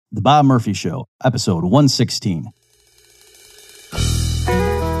The Bob Murphy Show, episode 116.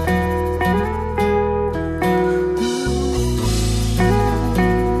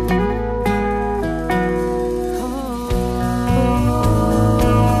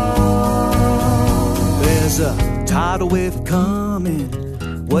 There's a tidal wave coming.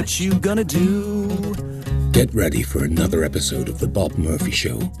 What you gonna do? Get ready for another episode of The Bob Murphy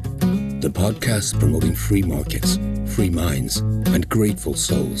Show, the podcast promoting free markets, free minds, and grateful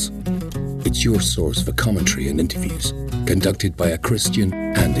souls. It's your source for commentary and interviews conducted by a Christian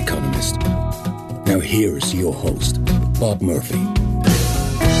and economist. Now here's your host, Bob Murphy.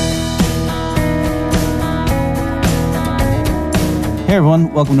 Hey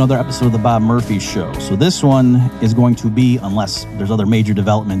everyone, welcome to another episode of The Bob Murphy Show. So this one is going to be, unless there's other major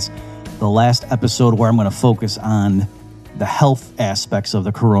developments, the last episode where I'm going to focus on the health aspects of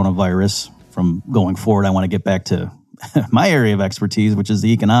the coronavirus. From going forward, I want to get back to my area of expertise, which is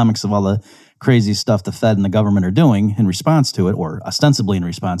the economics of all the crazy stuff the Fed and the government are doing in response to it, or ostensibly in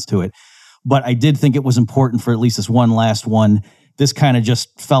response to it. But I did think it was important for at least this one last one. This kind of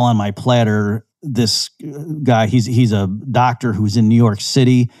just fell on my platter. This guy, he's a doctor who's in New York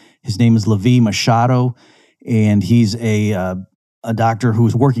City. His name is Levi Machado, and he's a doctor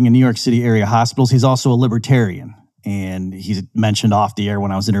who's working in New York City area hospitals. He's also a libertarian, and he's mentioned off the air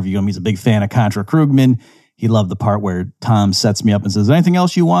when I was interviewing him. He's a big fan of Contra Krugman. He loved the part where Tom sets me up and says, anything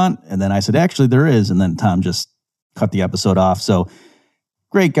else you want? And then I said, actually, there is. And then Tom just cut the episode off. So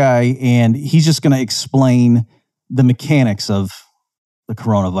great guy. And he's just going to explain the mechanics of the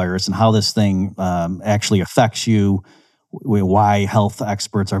coronavirus and how this thing actually affects you, why health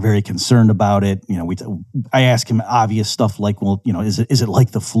experts are very concerned about it. You know, I ask him obvious stuff like, well, you know, is it like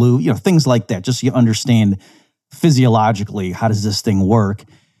the flu? You know, things like that, just so you understand physiologically, how does this thing work?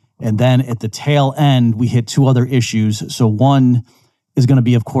 And then at the tail end, we hit two other issues. So one is going to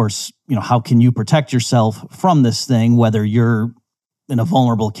be, of course, you know, how can you protect yourself from this thing, whether you're in a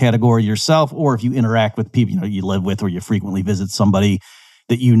vulnerable category yourself, or if you interact with people, you know, you live with, or you frequently visit somebody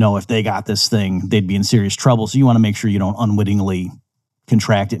that you know if they got this thing, they'd be in serious trouble. So you want to make sure you don't unwittingly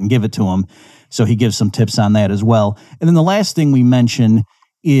contract it and give it to them. So he gives some tips on that as well. And then the last thing we mention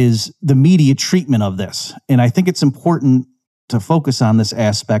is the media treatment of this. And I think it's important to focus on this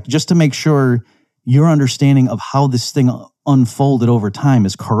aspect just to make sure your understanding of how this thing unfolded over time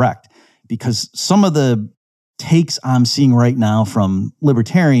is correct. Because some of the takes I'm seeing right now from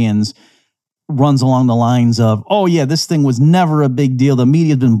libertarians runs along the lines of, oh yeah, this thing was never a big deal. The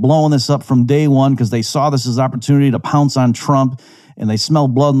media's been blowing this up from day one because they saw this as an opportunity to pounce on Trump, and they smell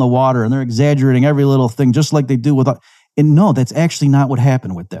blood in the water, and they're exaggerating every little thing just like they do with... And no, that's actually not what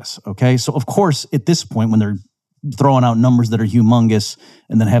happened with this, okay? So of course, at this point, when they're throwing out numbers that are humongous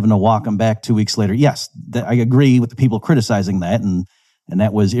and then having to walk them back 2 weeks later, yes, I agree with the people criticizing that, and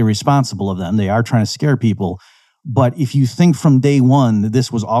that was irresponsible of them. They are trying to scare people. But if you think from day one that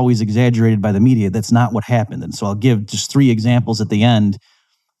this was always exaggerated by the media, that's not what happened. And so I'll give just 3 examples at the end.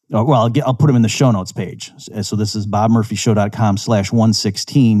 Well, I'll put them in the show notes page. So this is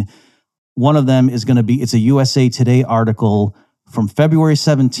bobmurphyshow.com/116. One of them is going to be, it's a USA Today article from February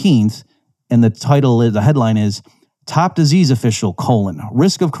 17th. And the headline is, Top Disease Official,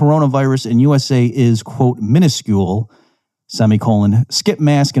 risk of coronavirus in USA is, quote, minuscule, semicolon, skip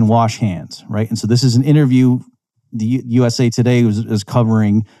mask and wash hands, right? And so this is an interview the USA Today is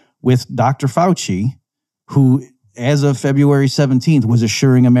covering with Dr. Fauci, who, as of February 17th, was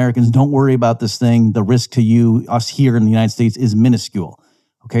assuring Americans, don't worry about this thing. The risk to us here in the United States is minuscule.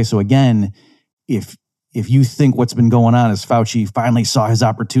 Okay, so again, if you think what's been going on is Fauci finally saw his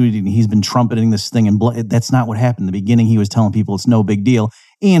opportunity and he's been trumpeting this thing in blood, that's not what happened. In the beginning, he was telling people it's no big deal.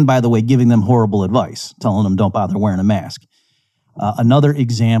 And by the way, giving them horrible advice, telling them don't bother wearing a mask. Another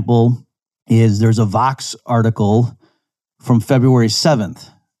example is there's a Vox article from February 7th,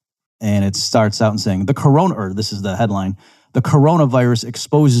 and it starts out in saying, this is the headline, the coronavirus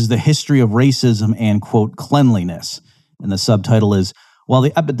exposes the history of racism and, quote, cleanliness. And the subtitle is, while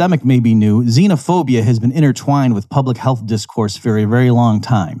the epidemic may be new, xenophobia has been intertwined with public health discourse for a very long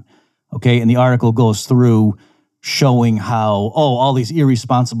time. Okay, and the article goes through showing how, all these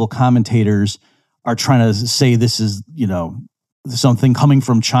irresponsible commentators are trying to say this is, you know, something coming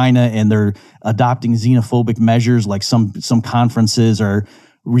from China, and they're adopting xenophobic measures, like some conferences are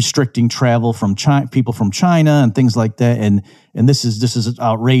restricting travel from people from China and things like that. And this is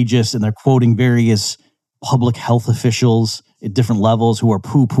outrageous. And they're quoting various public health officials at different levels who are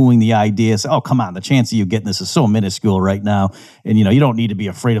poo-pooing the idea. So, oh, come on, the chance of you getting this is so minuscule right now. And, you know, you don't need to be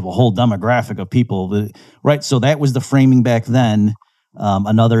afraid of a whole demographic of people, right? So that was the framing back then.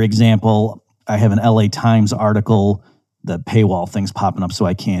 Another example, I have an LA Times article the paywall things popping up so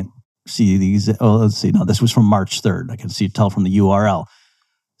I can't see these. Oh, let's see. No, this was from March 3rd. I can tell from the URL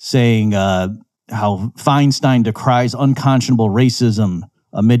saying how Feinstein decries unconscionable racism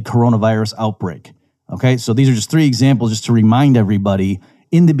amid coronavirus outbreak. Okay, so these are just 3 examples just to remind everybody.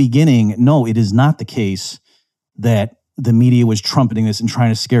 In the beginning, no, it is not the case that the media was trumpeting this and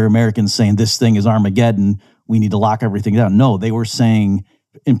trying to scare Americans saying this thing is Armageddon. We need to lock everything down. No, they were saying,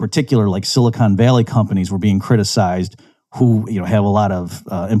 in particular, like Silicon Valley companies were being criticized who have a lot of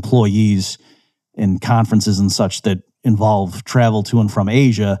employees in conferences and such that involve travel to and from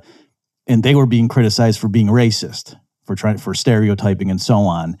Asia, and they were being criticized for being racist, for stereotyping and so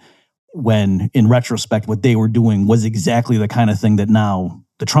on. When in retrospect, what they were doing was exactly the kind of thing that now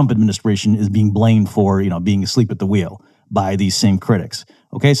the Trump administration is being blamed for, being asleep at the wheel by these same critics.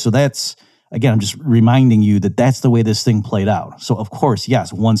 Okay, so that's, again, I'm just reminding you that that's the way this thing played out. So of course,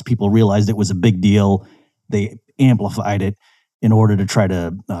 yes, once people realized it was a big deal, they amplified it in order to try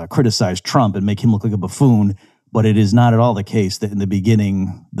to criticize Trump and make him look like a buffoon. But it is not at all the case that in the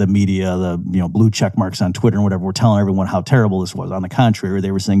beginning, the media, the blue check marks on Twitter and whatever, were telling everyone how terrible this was. On the contrary,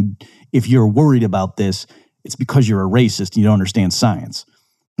 they were saying, if you're worried about this, it's because you're a racist and you don't understand science.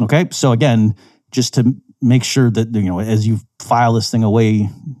 Okay, so again, just to make sure that as you file this thing away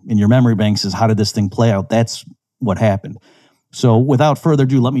in your memory banks, is how did this thing play out? That's what happened. So without further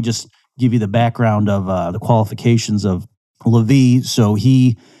ado, let me just give you the background of the qualifications of Levi. So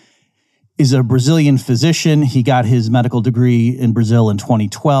he is a Brazilian physician. He got his medical degree in Brazil in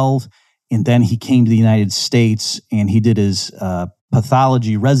 2012, and then he came to the United States and he did his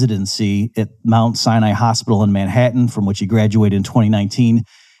pathology residency at Mount Sinai Hospital in Manhattan, from which he graduated in 2019.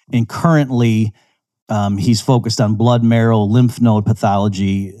 And currently, he's focused on blood, marrow, lymph node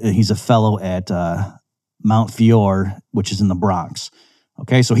pathology. He's a fellow at Mount Fiore, which is in the Bronx.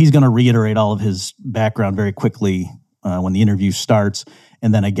 Okay, so he's going to reiterate all of his background very quickly when the interview starts.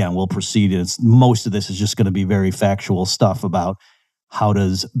 And then again, we'll proceed. Most of this is just going to be very factual stuff about how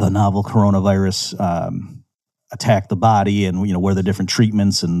does the novel coronavirus attack the body, and what are the different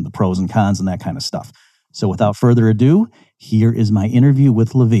treatments and the pros and cons and that kind of stuff. So without further ado, here is my interview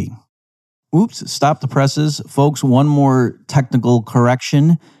with Levi. Oops, stop the presses. Folks, one more technical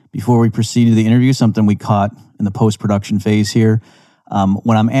correction before we proceed to the interview, something we caught in the post-production phase here.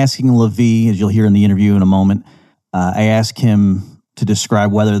 When I'm asking Levi, as you'll hear in the interview in a moment, I ask him to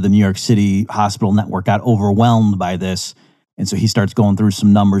describe whether the New York City hospital network got overwhelmed by this. And so he starts going through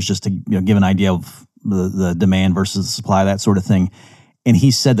some numbers just to give an idea of the demand versus the supply, that sort of thing. And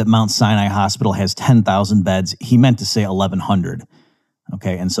he said that Mount Sinai Hospital has 10,000 beds. He meant to say 1,100.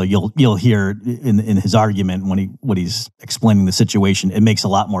 Okay, and so you'll hear in his argument when he's explaining the situation, it makes a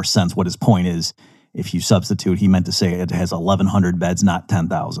lot more sense what his point is. If you substitute, he meant to say it has 1,100 beds, not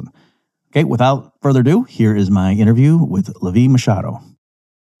 10,000. Okay, without further ado, here is my interview with Levi Machado.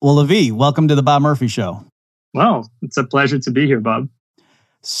 Well, Levi, welcome to the Bob Murphy Show. Well, it's a pleasure to be here, Bob.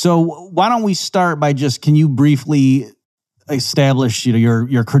 So why don't we start by can you briefly establish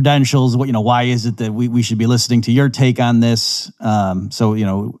your credentials? Why is it that we should be listening to your take on this?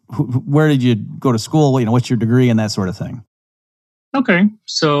 Where did you go to school? What's your degree and that sort of thing? Okay,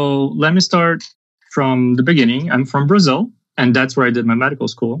 so let me start from the beginning. I'm from Brazil, and that's where I did my medical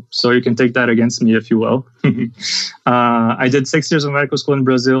school. So you can take that against me if you will. I did 6 years of medical school in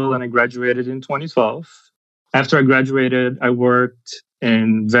Brazil, and I graduated in 2012. After I graduated, I worked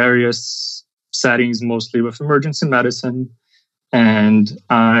in various settings, mostly with emergency medicine. And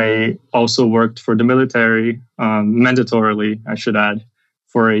I also worked for the military, mandatorily, I should add,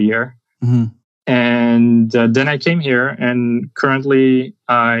 for a year. Mm-hmm. And then I came here, and currently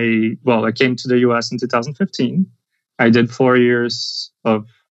I came to the US in 2015. I did 4 years of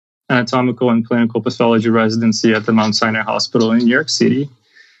anatomical and clinical pathology residency at the Mount Sinai Hospital in New York City.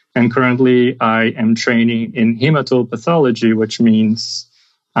 And currently I am training in hematopathology, which means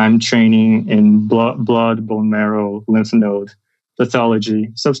I'm training in blood, bone marrow, lymph node pathology,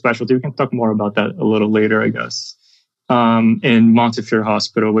 subspecialty. We can talk more about that a little later, I guess, in Montefiore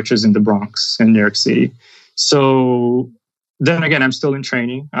Hospital, which is in the Bronx in New York City. So then again, I'm still in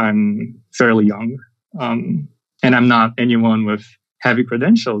training. I'm fairly young, and I'm not anyone with heavy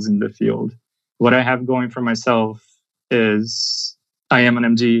credentials in the field. What I have going for myself is I am an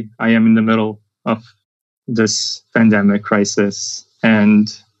MD. I am in the middle of this pandemic crisis. And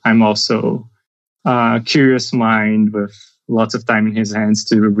I'm also a curious mind with lots of time in his hands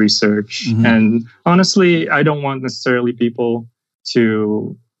to research. Mm-hmm. And honestly, I don't want necessarily people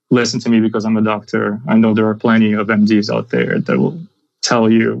to listen to me because I'm a doctor. I know there are plenty of MDs out there that will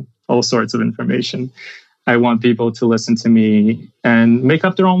tell you all sorts of information. I want people to listen to me and make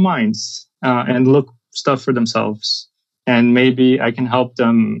up their own minds and look stuff for themselves. and maybe I can help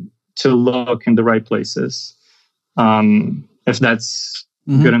them to look in the right places. If that's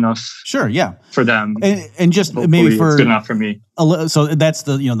good enough, sure, yeah, for them, and just hopefully maybe for it's good enough for me. So that's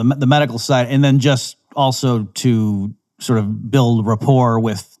the medical side, and then just also to sort of build rapport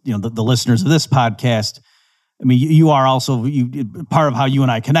with the listeners of this podcast. I mean, you are also part of how you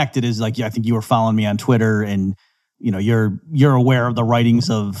and I connected is like I think you were following me on Twitter, and you're aware of the writings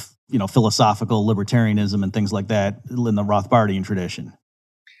of philosophical libertarianism and things like that in the Rothbardian tradition.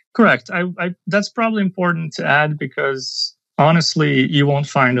 Correct. I that's probably important to add because honestly, you won't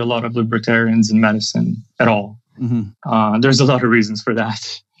find a lot of libertarians in medicine at all. There's a lot of reasons for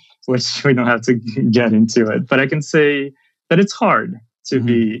that, which we don't have to get into it. But I can say that it's hard to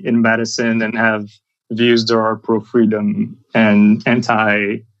be in medicine and have views that are pro-freedom and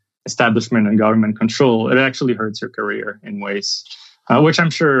anti-establishment and government control. It actually hurts your career in ways, which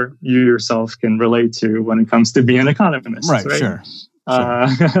I'm sure you yourself can relate to when it comes to being an economist. Right? Sure.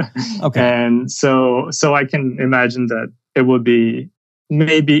 Okay. And so I can imagine that it would be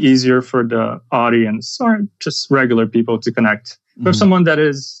maybe easier for the audience or just regular people to connect with someone that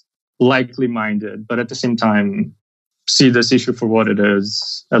is likely minded, but at the same time see this issue for what it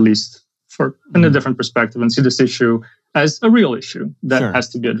is, at least for in a different perspective, and see this issue as a real issue that has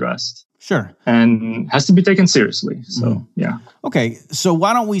to be addressed. Sure. And has to be taken seriously. So, yeah. Okay. So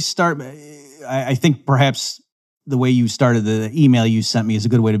why don't we start? I think perhaps the way you started the email you sent me is a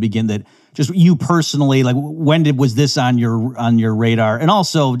good way to begin. That just you personally, like, when was this on your radar? And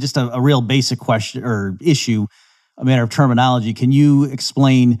also just a real basic question or issue, a matter of terminology. Can you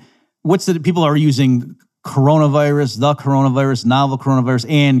explain people are using coronavirus, the coronavirus, novel coronavirus,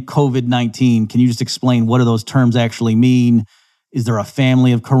 and COVID-19? Can you just explain what do those terms actually mean? Is there a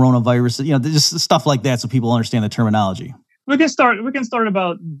family of coronavirus? Just stuff like that, so people understand the terminology. We can start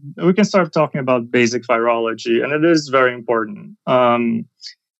talking about basic virology, and it is very important.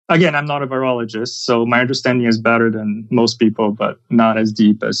 Again, I'm not a virologist, so my understanding is better than most people, but not as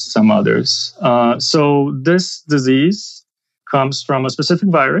deep as some others. So this disease comes from a specific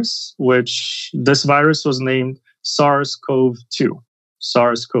virus, which this virus was named SARS-CoV-2.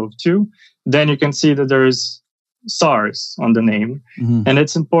 SARS-CoV-2. Then you can see that there is SARS on the name. And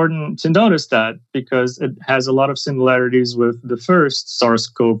it's important to notice that because it has a lot of similarities with the first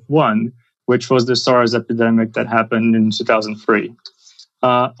SARS-CoV-1, which was the SARS epidemic that happened in 2003.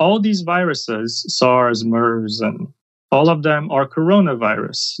 All these viruses, SARS, MERS, and all of them are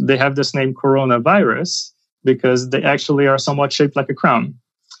coronavirus. They have this name coronavirus because they actually are somewhat shaped like a crown.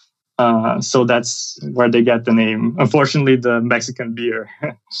 So that's where they get the name. Unfortunately, the Mexican beer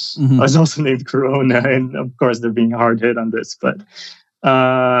was also named Corona, and of course they're being hard hit on this. But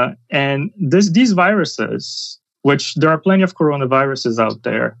these viruses, which there are plenty of coronaviruses out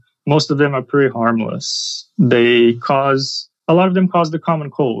there, most of them are pretty harmless. A lot of them cause the common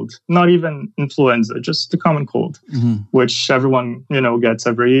cold, not even influenza, just the common cold, which everyone, gets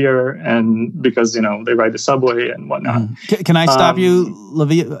every year. And because, they ride the subway and whatnot. Can I stop you,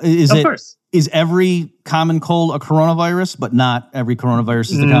 Levi? Of course. Is every common cold a coronavirus, but not every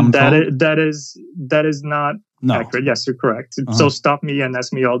coronavirus is the common cold? That is not accurate. Yes, you're correct. So stop me and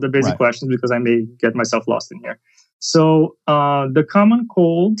ask me all the basic questions because I may get myself lost in here. So the common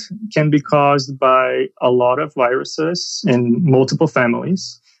cold can be caused by a lot of viruses in multiple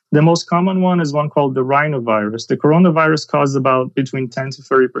families. The most common one is one called the rhinovirus. The coronavirus causes about between 10 to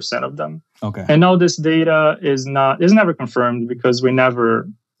 30% of them. Okay. And now this data is never confirmed because we never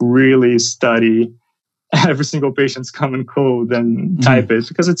really study every single patient's common cold and type it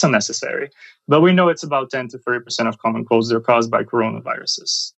because it's unnecessary. But we know it's about 10 to 30% of common colds that are caused by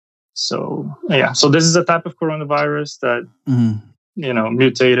coronaviruses. So, so this is a type of coronavirus that,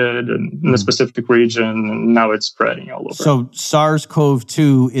 mutated in a specific region, and now it's spreading all over. So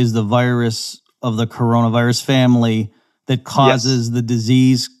SARS-CoV-2 is the virus of the coronavirus family that causes the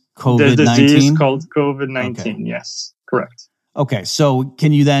disease COVID-19? The disease called COVID-19, okay. Yes, correct. Okay, so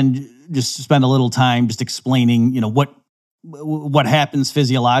can you then just spend a little time just explaining, what happens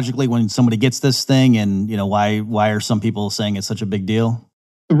physiologically when somebody gets this thing, and why are some people saying it's such a big deal?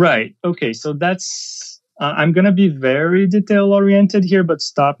 Right. Okay. So that's, I'm going to be very detail oriented here, but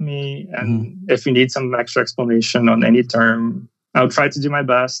stop me. And if you need some extra explanation on any term, I'll try to do my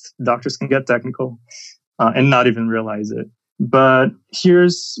best. Doctors can get technical and not even realize it. But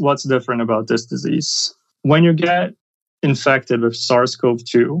here's what's different about this disease. When you get infected with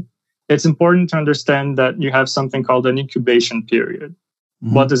SARS-CoV-2, it's important to understand that you have something called an incubation period.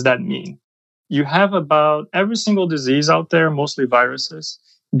 What does that mean? You have about every single disease out there, mostly viruses.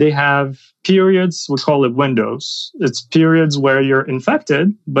 They have periods, we call it windows. It's periods where you're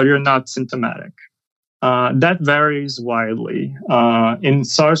infected, but you're not symptomatic. That varies widely. In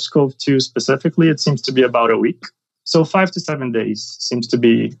SARS-CoV-2 specifically, it seems to be about a week. So 5 to 7 days seems to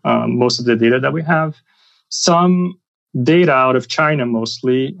be most of the data that we have. Some data out of China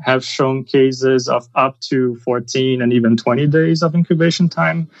mostly have shown cases of up to 14 and even 20 days of incubation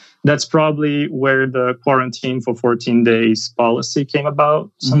time. That's probably where the quarantine for 14 days policy came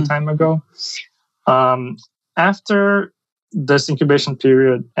about some time ago. After this incubation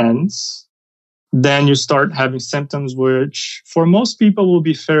period ends, then you start having symptoms which for most people will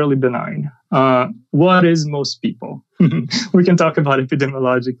be fairly benign. What is most people? We can talk about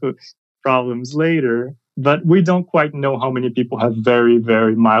epidemiological problems later, but we don't quite know how many people have very,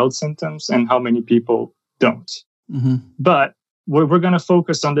 very mild symptoms and how many people don't. But we're going to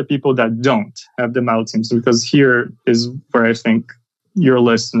focus on the people that don't have the mild symptoms, because here is where I think your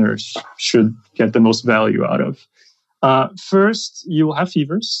listeners should get the most value out of. First, you will have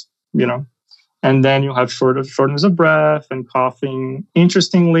fevers, and then you'll have shortness of breath and coughing.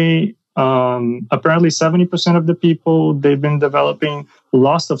 Interestingly, apparently 70% of the people, they've been developing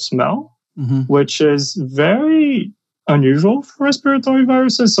loss of smell, which is very unusual for respiratory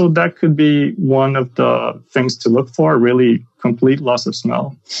viruses. So that could be one of the things to look for, really complete loss of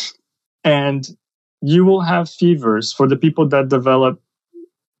smell. And you will have fevers for the people that develop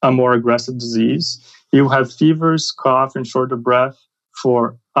a more aggressive disease. You have fevers, cough, and short of breath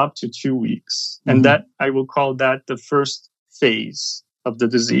for up to 2 weeks. And that, I will call that the first phase of the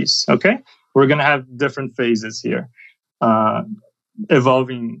disease. Okay? We're going to have different phases here,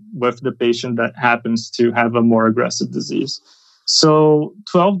 evolving with the patient that happens to have a more aggressive disease. So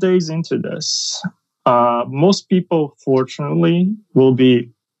 12 days into this, most people, fortunately, will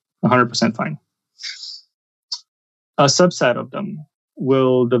be 100% fine. A subset of them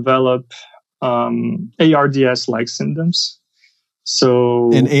will develop ARDS-like symptoms.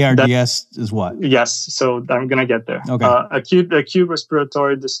 So, and ARDS is what? Yes. So I'm going to get there. Okay. Acute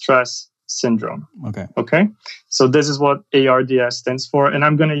respiratory distress syndrome. Okay. So this is what ARDS stands for. And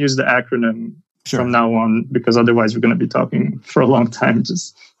I'm going to use the acronym from now on, because otherwise we're going to be talking for a long time,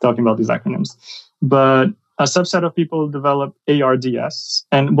 just talking about these acronyms. But a subset of people develop ARDS.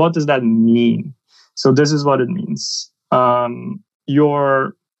 And what does that mean? So this is what it means.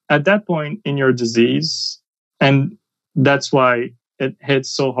 You're at that point in your disease, and that's why it hits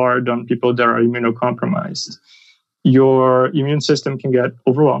so hard on people that are immunocompromised. Your immune system can get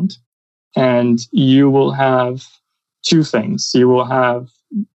overwhelmed, and you will have two things. I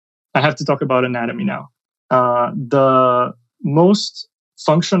have to talk about anatomy now. The most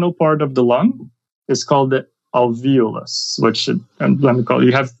functional part of the lung is called the alveolus, which, let me call it,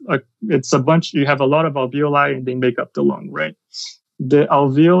 you have a lot of alveoli and they make up the lung, right? The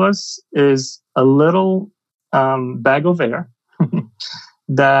alveolus is a little bag of air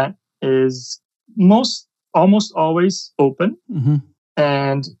that is almost always open,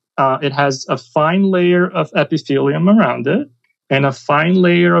 and it has a fine layer of epithelium around it and a fine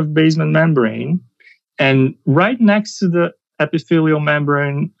layer of basement membrane. And right next to the epithelial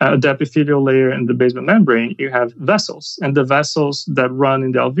membrane, the epithelial layer and the basement membrane, you have vessels. And the vessels that run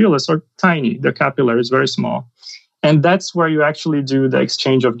in the alveolus are tiny. The capillary is very small. And that's where you actually do the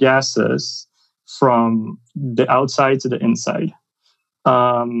exchange of gases from the outside to the inside.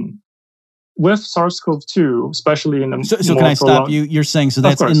 With SARS-CoV-2, especially in the So can I stop you? You're saying, so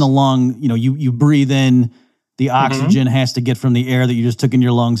that's in the lung, you breathe in, the oxygen has to get from the air that you just took in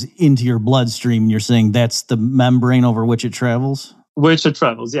your lungs into your bloodstream. You're saying that's the membrane over which it travels? Which it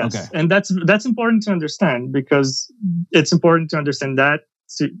travels, yes. Okay. And that's important to understand, because it's important to understand that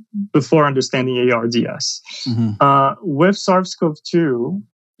before understanding ARDS. With SARS-CoV-2,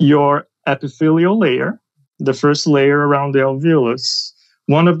 your epithelial layer, the first layer around the alveolus,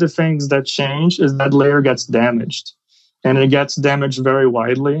 one of the things that change is that layer gets damaged. And it gets damaged very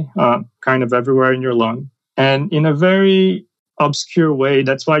widely, kind of everywhere in your lung. And in a very obscure way,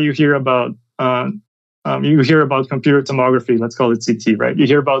 that's why you hear about computer tomography, let's call it CT, right? You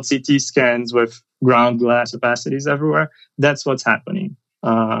hear about CT scans with ground glass opacities everywhere. That's what's happening.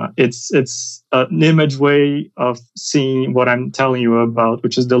 It's an image way of seeing what I'm telling you about,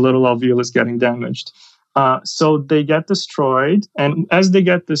 which is the little alveolus getting damaged. So they get destroyed, and as they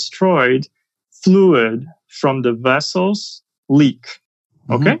get destroyed, fluid from the vessels leak.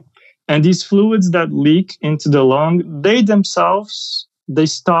 Okay? And these fluids that leak into the lung, they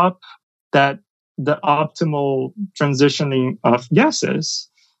stop the optimal transitioning of gases.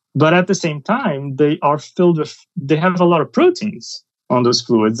 But at the same time, they have a lot of proteins on those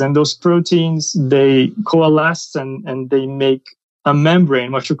fluids. And those proteins, they coalesce and they make a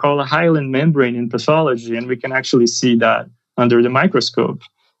membrane, what you call a hyaline membrane in pathology. And we can actually see that under the microscope.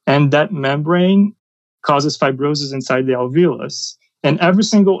 And that membrane causes fibrosis inside the alveolus. And every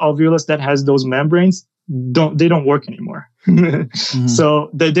single alveolus that has those membranes don't work anymore. So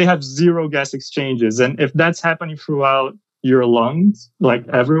they have zero gas exchanges. And if that's happening throughout your lungs, like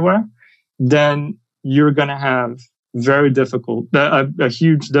everywhere, then you're going to have a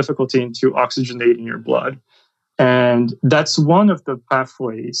huge difficulty into oxygenating your blood. And that's one of the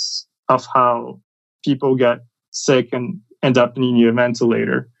pathways of how people get sick and end up needing a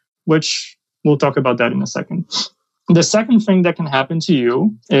ventilator, which we'll talk about that in a second. The second thing that can happen to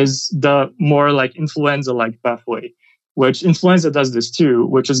you is the more like influenza-like pathway, which influenza does this too,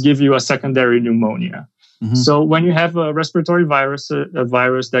 which is give you a secondary pneumonia. So when you have a respiratory virus, a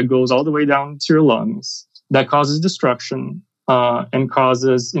virus that goes all the way down to your lungs, that causes destruction and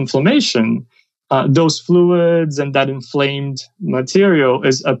causes inflammation, those fluids and that inflamed material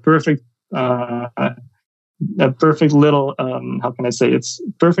is a perfect little, how can I say, it's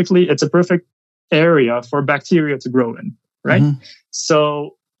a perfect area for bacteria to grow in, right?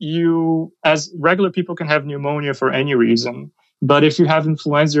 So you, as regular people, can have pneumonia for any reason. But if you have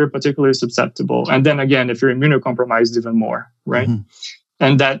influenza, you're particularly susceptible. And then again, if you're immunocompromised, even more, right?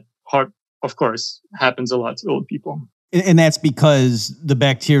 And that, of course, happens a lot to old people. And that's because the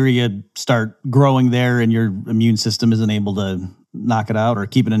bacteria start growing there and your immune system isn't able to knock it out or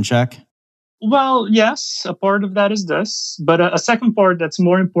keep it in check? Well, yes, a part of that is this. But a second part that's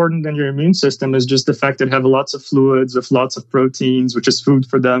more important than your immune system is just the fact that you have lots of fluids with lots of proteins, which is food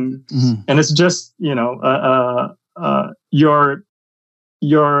for them. And it's just,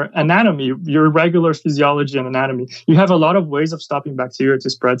 your anatomy, your regular physiology and anatomy. You have a lot of ways of stopping bacteria to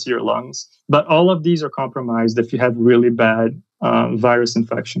spread to your lungs, but all of these are compromised if you have really bad virus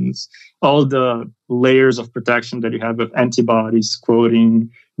infections. All the layers of protection that you have with antibodies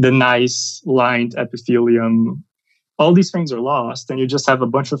coating, the nice lined epithelium, all these things are lost, and you just have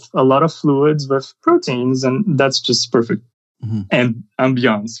a lot of fluids with proteins, and that's just perfect. And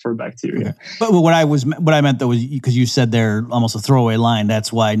ambiance for bacteria. Okay. But what I meant though was, because you said there almost a throwaway line,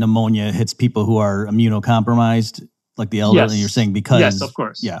 that's why pneumonia hits people who are immunocompromised, like the elderly. Yes. And you're saying because yes, of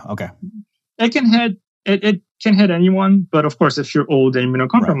course, yeah, okay. It can hit anyone, but of course, if you're old and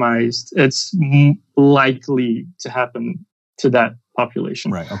immunocompromised, it's likely to happen to that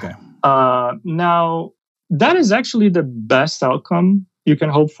population. Right. Okay. Now that is actually the best outcome you can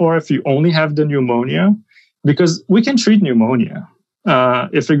hope for if you only have the pneumonia. Because we can treat pneumonia.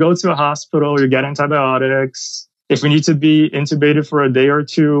 If you go to a hospital, you get antibiotics. If we need to be intubated for a day or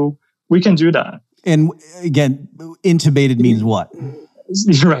two, we can do that. And again, intubated means what?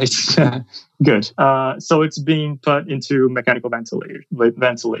 Right. Good. So it's being put into mechanical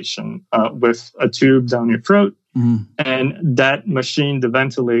ventilation with a tube down your throat. And that machine, the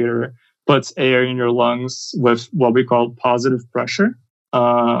ventilator, puts air in your lungs with what we call positive pressure.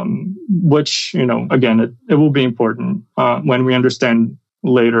 Which, again, it will be important when we understand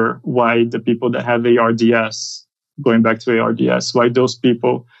later why the people that have ARDS, going back to ARDS, why those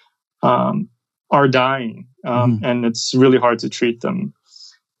people are dying, and it's really hard to treat them.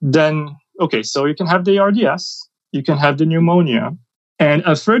 Then, okay, so you can have the ARDS, you can have the pneumonia. And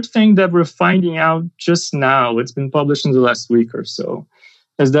a third thing that we're finding out just now, it's been published in the last week or so,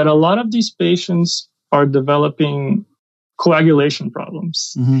 is that a lot of these patients are developing coagulation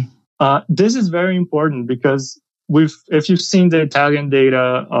problems. This is very important because if you've seen the Italian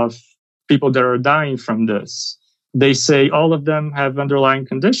data of people that are dying from this, they say all of them have underlying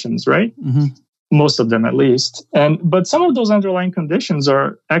conditions, right? Most of them, at least. But some of those underlying conditions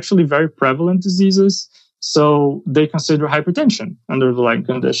are actually very prevalent diseases. So they consider hypertension an underlying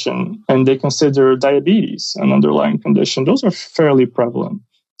condition, and they consider diabetes an underlying condition. Those are fairly prevalent,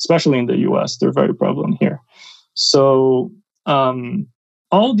 especially in the US. They're very prevalent here. So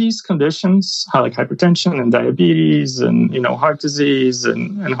all these conditions, like hypertension and diabetes and heart disease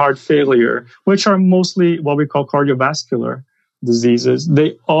and heart failure, which are mostly what we call cardiovascular diseases,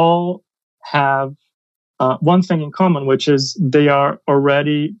 they all have one thing in common, which is they are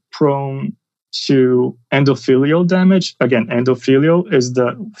already prone to endothelial damage. Again, endothelial is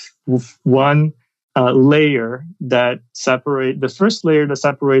the one layer that the first layer that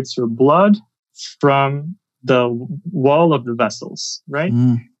separates your blood from the wall of the vessels, right?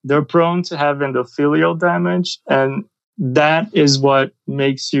 They're prone to have endothelial damage, and that is what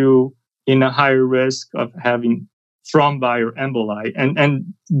makes you in a higher risk of having thrombi or emboli.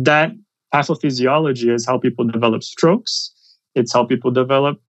 And that pathophysiology is how people develop strokes. It's how people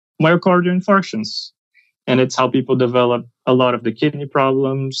develop myocardial infarctions. And it's how people develop a lot of the kidney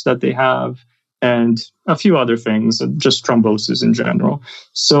problems that they have and a few other things, just thrombosis in general.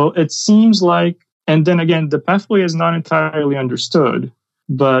 So it seems like, and then again, the pathway is not entirely understood,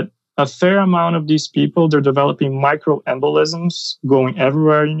 but a fair amount of these people, they're developing microembolisms going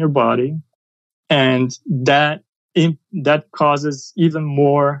everywhere in your body. And that causes even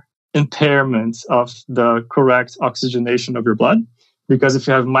more impairment of the correct oxygenation of your blood. Because if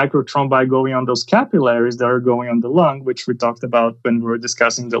you have microthrombi going on those capillaries that are going on the lung, which we talked about when we were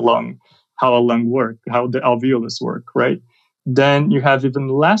discussing the lung, how a lung works, how the alveolus work, right? Then you have even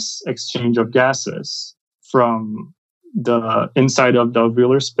less exchange of gases from the inside of the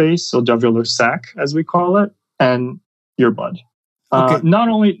alveolar space, so the alveolar sac, as we call it, and your blood. Okay. Not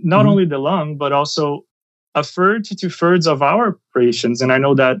only the lung, but also a third to 2/3 of our patients, and I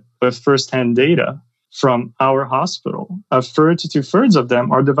know that with firsthand data from our hospital, a third to 2/3 of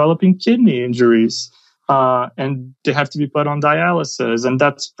them are developing kidney injuries, and they have to be put on dialysis, and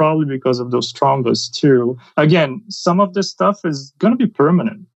that's probably because of those thrombus too. Again, some of this stuff is going to be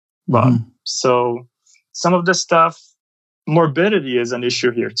permanent, Bob. So some of this stuff, morbidity is an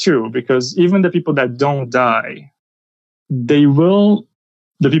issue here too, because even the people that don't die,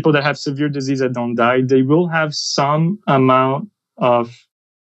 the people that have severe disease that don't die, they will have some amount of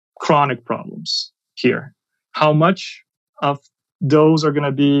chronic problems here. How much of those are going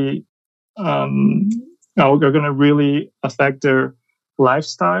to be, are going to really affect their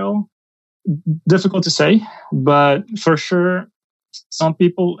lifestyle? Difficult to say, but for sure, some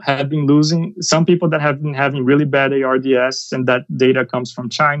people that have been having really bad ARDS, and that data comes from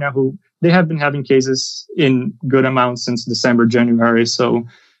China, who they have been having cases in good amounts since December, January. So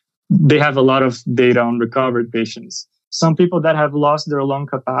they have a lot of data on recovered patients. Some people that have lost their lung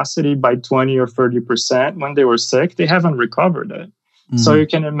capacity by 20 or 30% when they were sick, they haven't recovered it. So you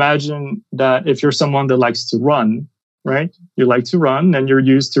can imagine that if you're someone that likes to run, right? You like to run and you're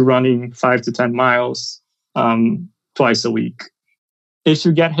used to running 5 to 10 miles twice a week. If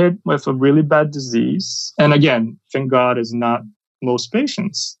you get hit with a really bad disease, and again, thank God it's not most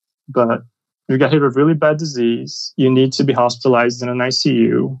patients, but you get hit with really bad disease, you need to be hospitalized in an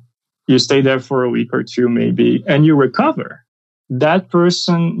ICU, you stay there for a week or two maybe, and you recover. That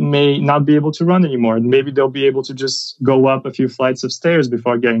person may not be able to run anymore. Maybe they'll be able to just go up a few flights of stairs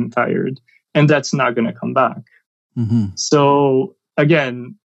before getting tired, and that's not going to come back. So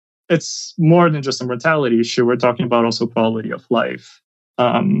again, it's more than just a mortality issue. We're talking about also quality of life.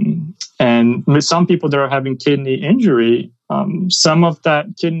 And with some people that are having kidney injury, some of that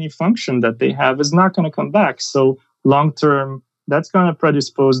kidney function that they have is not going to come back. So long-term, that's going to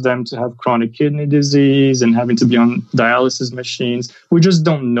predispose them to have chronic kidney disease and having to be on dialysis machines. We just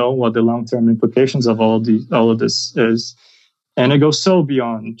don't know what the long-term implications of all of this is. And it goes so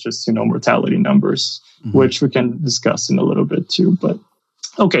beyond just, mortality numbers, which we can discuss in a little bit too. But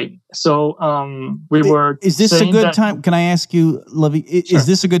okay, so Is this a good time? Can I ask you, Lovie? Is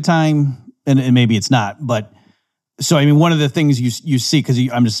this a good time? And maybe it's not, but so I mean, one of the things you see, because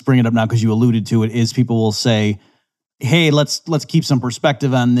I'm just bringing it up now because you alluded to it, is people will say, "Hey, let's keep some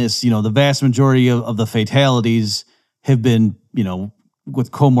perspective on this." The vast majority of the fatalities have been,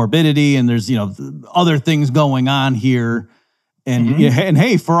 with comorbidity, and there's other things going on here. And and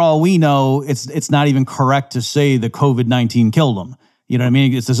hey, for all we know, it's not even correct to say that COVID-19 killed them. You know what I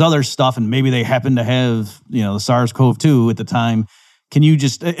mean? It's this other stuff, and maybe they happen to have, the SARS-CoV-2 at the time. Can you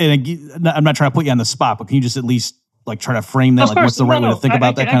just, and I'm not trying to put you on the spot, but can you just at least try to frame that? What's the right way to think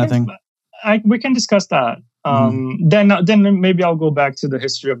about that kind of thing? We can discuss that. Then maybe I'll go back to the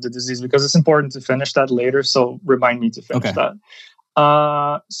history of the disease, because it's important to finish that later. So remind me to finish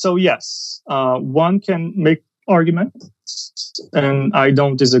that. So yes, one can make arguments, and I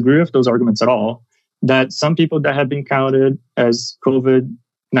don't disagree with those arguments at all, that some people that have been counted as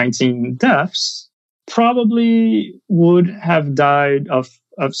COVID-19 deaths probably would have died of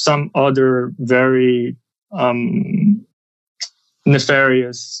some other very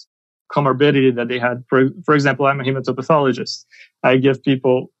nefarious comorbidity that they had. For example, I'm a hematopathologist. I give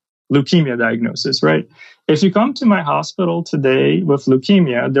people leukemia diagnosis, right? If you come to my hospital today with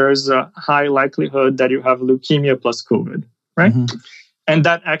leukemia, there is a high likelihood that you have leukemia plus COVID, right? And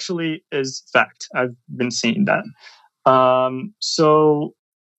that actually is fact. I've been seeing that. So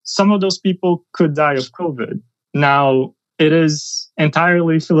some of those people could die of COVID. Now, it is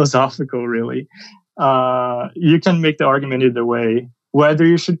entirely philosophical, really. You can make the argument either way, whether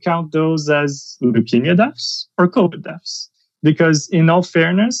you should count those as leukemia deaths or COVID deaths. Because in all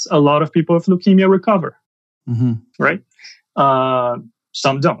fairness, a lot of people with leukemia recover, right?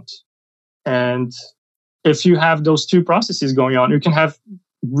 Some don't. And if you have those two processes going on, you can have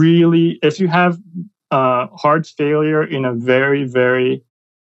if you have heart failure in a very, very,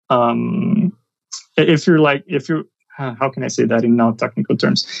 how can I say that in non-technical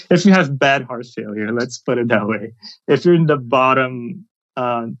terms? If you have bad heart failure, let's put it that way. If you're in the bottom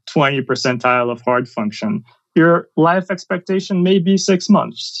 20 percentile of heart function, your life expectation may be 6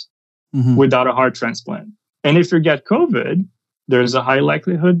 months without a heart transplant. And if you get COVID, there's a high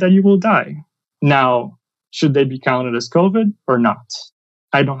likelihood that you will die. Now, should they be counted as COVID or not?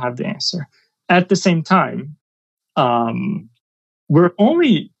 I don't have the answer. At the same time, we're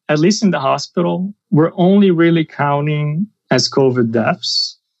only, at least in the hospital, we're only really counting as COVID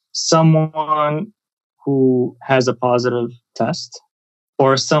deaths someone who has a positive test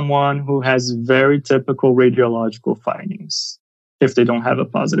or someone who has very typical radiological findings if they don't have a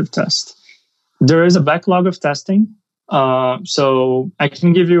positive test. There is a backlog of testing. So I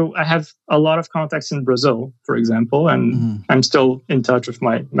have a lot of contacts in Brazil, for example, and I'm still in touch with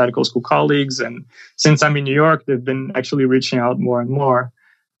my medical school colleagues. And since I'm in New York, they've been actually reaching out more and more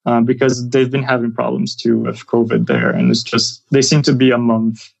because they've been having problems too with COVID there. And it's just, they seem to be a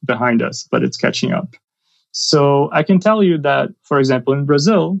month behind us, but it's catching up. So I can tell you that, for example, in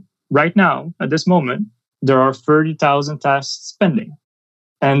Brazil, right now, at this moment, there are 30,000 tests pending.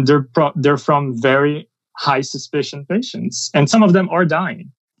 And they're from very high suspicion patients. And some of them are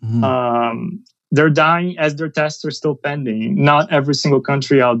dying. They're dying as their tests are still pending. Not every single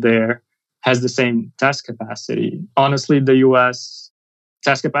country out there has the same test capacity. Honestly, the US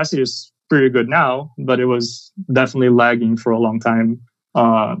test capacity is pretty good now, but it was definitely lagging for a long time.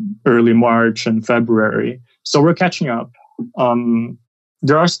 Early March and February. So we're catching up.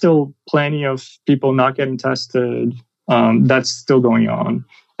 There are still plenty of people not getting tested. That's still going on.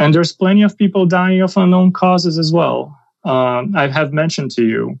 And there's plenty of people dying of unknown causes as well. I have mentioned to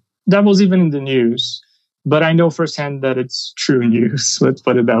you, that was even in the news, but I know firsthand that it's true news, let's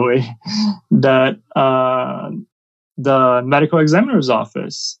put it that way, that the medical examiner's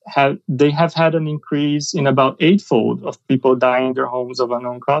office have had an increase in about 8-fold of people dying in their homes of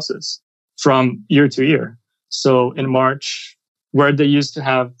unknown causes from year to year. So in March, where they used to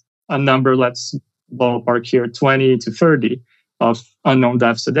have a number, let's ballpark here, 20 to 30 of unknown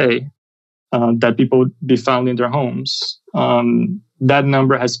deaths a day that people would be found in their homes, that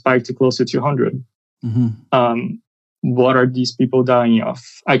number has spiked to close to 200. What are these people dying of?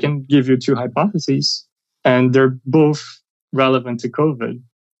 I can give you 2 hypotheses. And they're both relevant to COVID.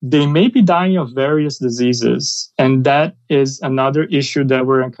 They may be dying of various diseases. And that is another issue that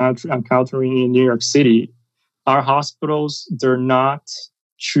we're encountering in New York City. Our hospitals, they're not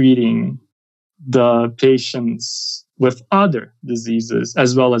treating the patients with other diseases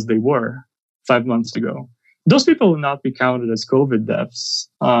as well as they were 5 months ago. Those people will not be counted as COVID deaths.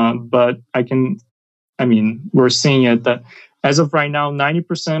 But we're seeing it that as of right now,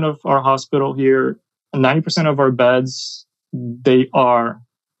 90% of our hospital here, 90% of our beds, they are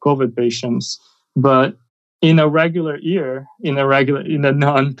COVID patients. But in a regular year, in a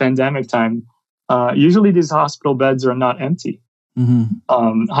non-pandemic time, usually these hospital beds are not empty.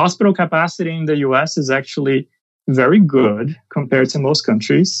 Hospital capacity in the US is actually very good compared to most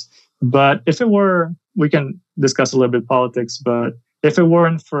countries. But if it were, we can discuss a little bit politics, but if it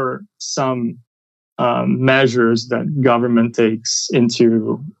weren't for some measures that government takes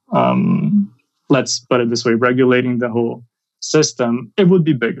into let's put it this way, regulating the whole system, it would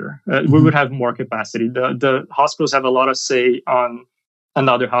be bigger. We would have more capacity. The hospitals have a lot of say on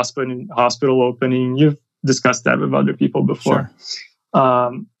another hospital opening. You've discussed that with other people before.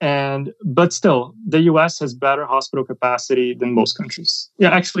 Sure. But still, the US has better hospital capacity than most countries. Yeah,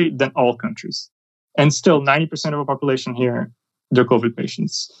 actually, than all countries. And still, 90% of our population here, they're COVID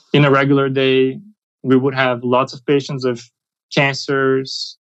patients. In a regular day, we would have lots of patients with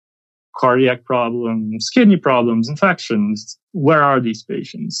cancers, cardiac problems, kidney problems, infections. Where are these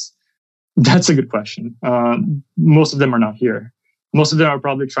patients? That's a good question. Most of them are not here. Most of them are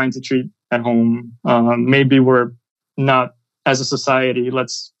probably trying to treat at home. Maybe we're not, as a society,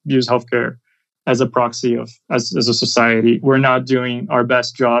 let's use healthcare as a proxy of, as a society, we're not doing our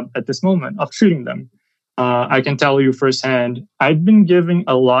best job at this moment of treating them. I can tell you firsthand, I've been giving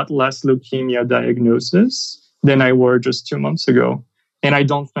a lot less leukemia diagnosis than I were just 2 months ago. And I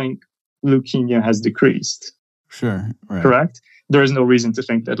don't think leukemia has decreased. Sure. Right. Correct? There is no reason to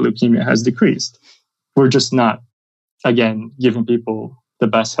think that leukemia has decreased. We're just not, again, giving people the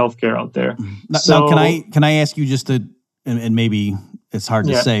best healthcare out there. Now, can I ask you just to, and maybe it's hard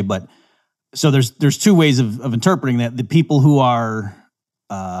to say, but so there's 2 ways of interpreting that. The people who are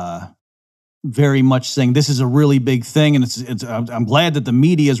very much saying this is a really big thing, and it's I'm glad that the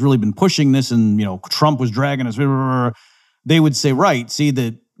media has really been pushing this, and Trump was dragging us. They would say, right, see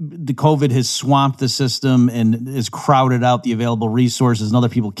that the COVID has swamped the system and has crowded out the available resources, and other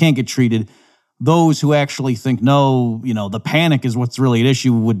people can't get treated. Those who actually think, no, the panic is what's really at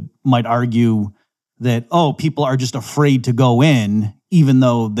issue might argue that, people are just afraid to go in, even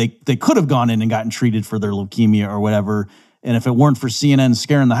though they could have gone in and gotten treated for their leukemia or whatever. And if it weren't for CNN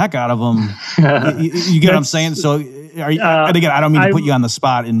scaring the heck out of them, you get what I'm saying? So, and again, I don't mean to put you on the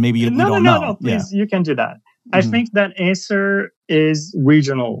spot, and maybe you don't know. No, please, you can do that. I think that answer is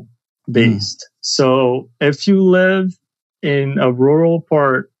regional based. So if you live in a rural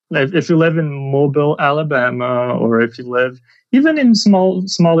part, if you live in Mobile, Alabama, or if you live even in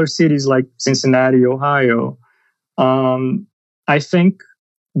smaller cities like Cincinnati, Ohio, I think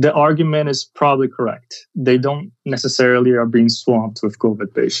the argument is probably correct. They don't necessarily are being swamped with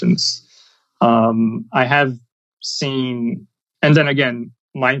COVID patients. I have seen, and then again,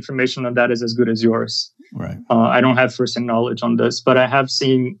 my information on that is as good as yours. Right. I don't have first-hand knowledge on this, but I have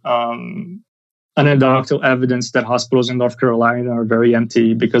seen anecdotal evidence that hospitals in North Carolina are very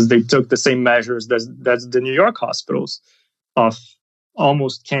empty because they took the same measures that's the New York hospitals of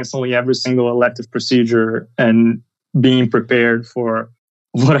almost canceling every single elective procedure and being prepared for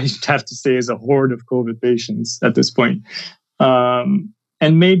what I have to say is a horde of COVID patients at this point. And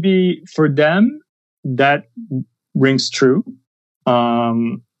maybe for them, that rings true.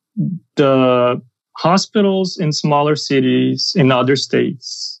 The hospitals in smaller cities in other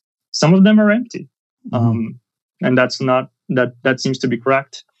states, some of them are empty. And that seems to be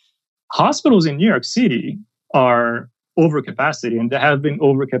correct. Hospitals in New York City are over capacity, and they have been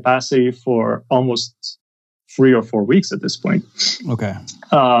over capacity for almost 3 or 4 weeks at this point. Okay.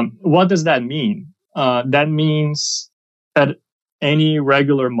 What does that mean? That means that any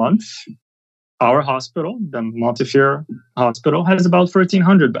regular month, our hospital, the Montefiore Hospital, has about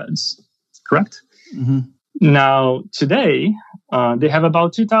 1,300 beds, correct? Now, today, they have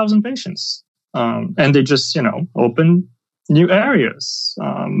about 2,000 patients. And they just, opened new areas,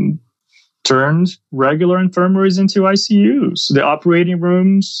 turned regular infirmaries into ICUs. The operating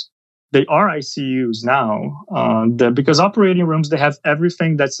rooms, they are ICUs now, because operating rooms, they have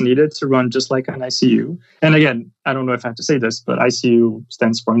everything that's needed to run just like an ICU. And again, I don't know if I have to say this, but ICU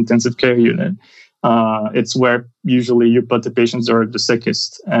stands for intensive care unit. It's where usually you put the patients that are the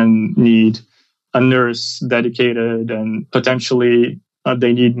sickest and need a nurse dedicated, and potentially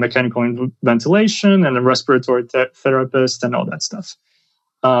they need mechanical ventilation and a respiratory therapist and all that stuff.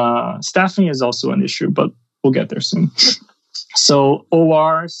 Staffing is also an issue, but we'll get there soon. So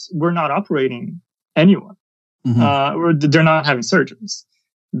ORs, we're not operating anyone. They're not having surgeries.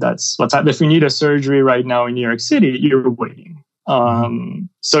 That's what's happening. If you need a surgery right now in New York City, you're waiting.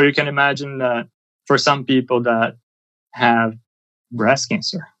 So you can imagine that for some people that have breast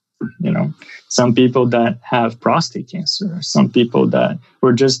cancer, some people that have prostate cancer, some people that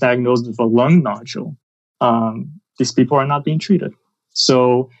were just diagnosed with a lung nodule, these people are not being treated.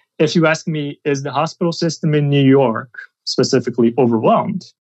 So if you ask me, is the hospital system in New York specifically overwhelmed?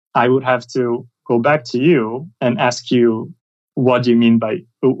 I would have to go back to you and ask you, what do you mean by,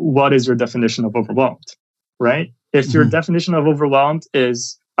 what is your definition of overwhelmed, right? If your definition of overwhelmed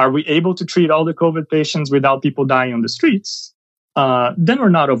is, are we able to treat all the COVID patients without people dying on the streets? Then we're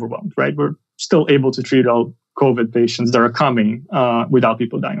not overwhelmed, right? We're still able to treat all COVID patients that are coming without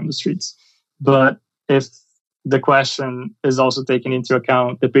people dying on the streets. But if the question is also taking into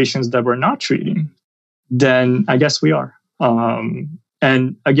account the patients that we're not treating, then I guess we are.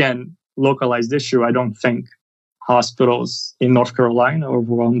 And again, localized issue, I don't think hospitals in North Carolina are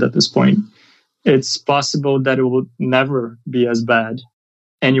overwhelmed at this point. It's possible that it will never be as bad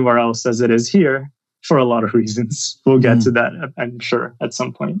anywhere else as it is here for a lot of reasons. We'll get to that, I'm sure, at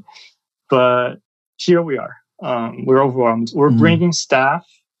some point. But here we are. We're overwhelmed. We're bringing staff.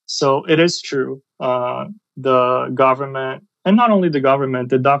 So it is true. The government, and not only the government,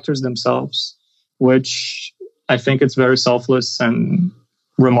 the doctors themselves, which I think it's very selfless and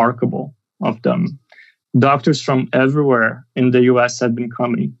remarkable of them. Doctors from everywhere in the US have been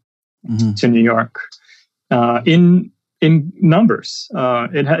coming to New York in numbers.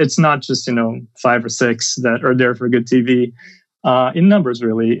 It's not just 5 or 6 that are there for good TV. In numbers,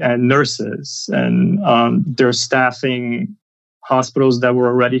 really, and nurses, and they're staffing hospitals that were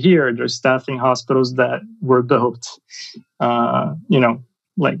already here. They're staffing hospitals that were built,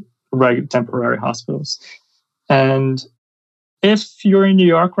 like regular temporary hospitals. And if you're in New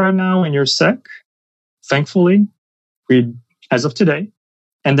York right now and you're sick, thankfully, as of today,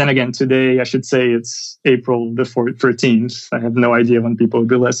 and then again, today, I should say it's April the 13th. I have no idea when people will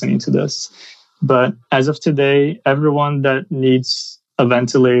be listening to this. But as of today, everyone that needs a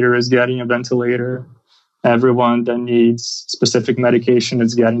ventilator is getting a ventilator. Everyone that needs specific medication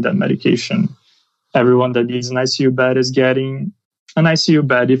is getting that medication. Everyone that needs an ICU bed is getting an ICU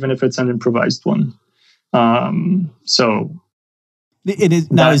bed, even if it's an improvised one. So It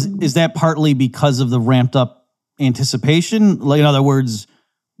is now. Is that partly because of the ramped up anticipation? Like, in other words,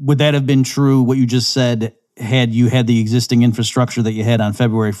 would that have been true? What you just said, had you had the existing infrastructure that you had on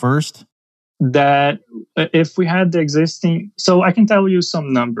February 1st? That if we had the existing, so I can tell you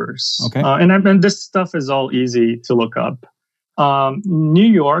some numbers. Okay. And this stuff is all easy to look up. New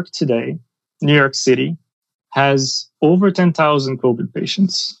York today, New York City, has over 10,000 COVID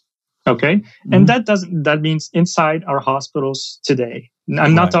patients. Okay. Mm-hmm. And that means inside our hospitals today.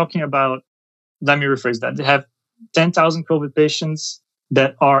 I'm not talking about, let me rephrase that. They have 10,000 COVID patients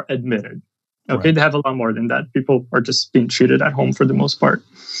that are admitted. Okay. Right. They have a lot more than that. People are just being treated at home for the most part.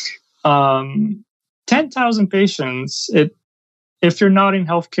 10,000 patients, if you're not in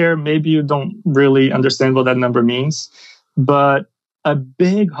healthcare, maybe you don't really understand what that number means. But a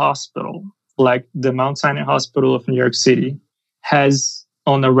big hospital like the Mount Sinai Hospital of New York City has,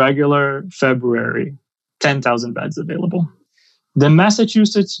 on a regular February, 10,000 beds available. The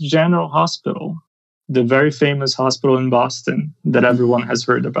Massachusetts General Hospital, the very famous hospital in Boston that everyone has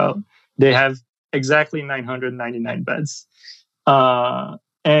heard about, they have exactly 999 beds.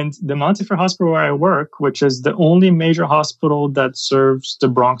 And the Montefiore Hospital where I work, which is the only major hospital that serves the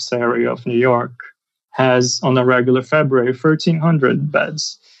Bronx area of New York, has, on a regular February, 1,300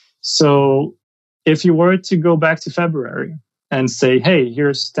 beds. So if you were to go back to February and say, hey,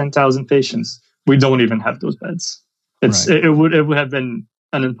 here's 10,000 patients, we don't even have those beds. It would have been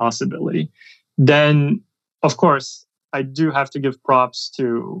an impossibility. Then, of course, I do have to give props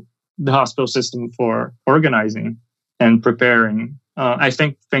to the hospital system for organizing and preparing. I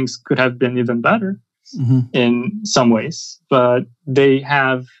think things could have been even better in some ways, but they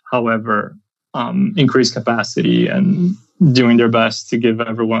have, however, increased capacity and doing their best to give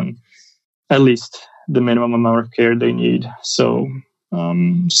everyone at least the minimum amount of care they need. So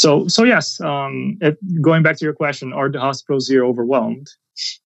yes. Going back to your question, are the hospitals here overwhelmed?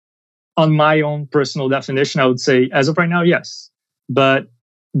 On my own personal definition, I would say, as of right now, yes. But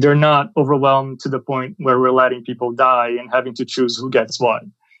they're not overwhelmed to the point where we're letting people die and having to choose who gets what,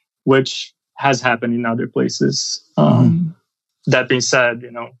 which has happened in other places. That being said,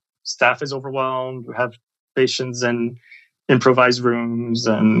 staff is overwhelmed. We have patients in improvised rooms,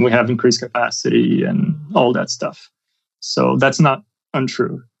 and we have increased capacity and all that stuff. So that's not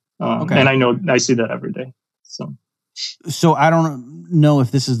untrue. And I see that every day. So I don't know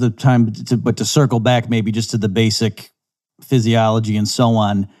if this is the time but to circle back maybe just to the basic physiology and so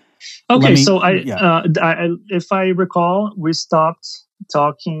on. Okay, if I recall, we stopped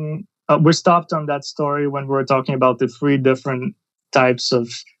talking. We stopped on that story when we were talking about the 3 different types of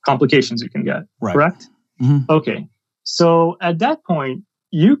complications you can get. Right. Correct? Mm-hmm. Okay. So at that point,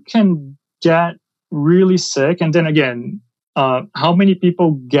 you can get really sick, and then again, how many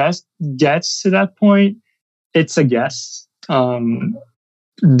people gets to that point? It's a guess.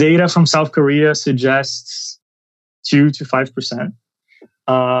 Data from South Korea suggests 2 to 5%.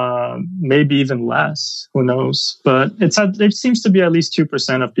 Maybe even less, who knows? But it seems to be at least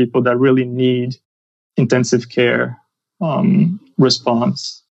 2% of people that really need intensive care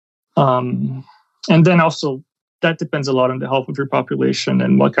response. And then also, that depends a lot on the health of your population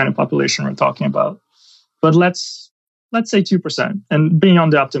and what kind of population we're talking about. But let's say 2%, and being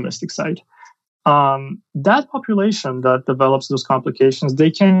on the optimistic side. That population that develops those complications, they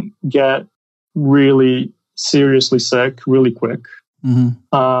can get really seriously sick really quick.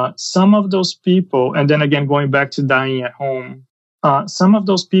 Some of those people, and then again, going back to dying at home, some of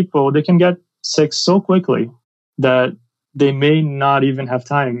those people, they can get sick so quickly that they may not even have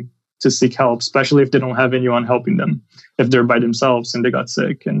time to seek help, especially if they don't have anyone helping them. If they're by themselves and they got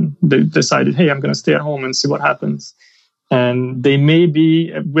sick and they decided, hey, I'm going to stay at home and see what happens. And they may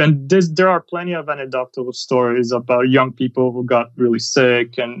be, there are plenty of anecdotal stories about young people who got really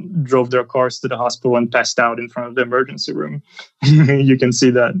sick and drove their cars to the hospital and passed out in front of the emergency room. You can see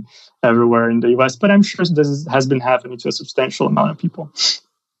that everywhere in the US, but I'm sure this has been happening to a substantial amount of people.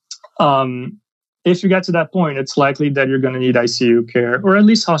 If you get to that point, it's likely that you're going to need ICU care or at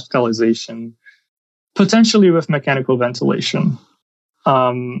least hospitalization, potentially with mechanical ventilation.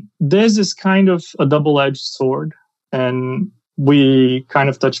 This is kind of a double-edged sword. And we kind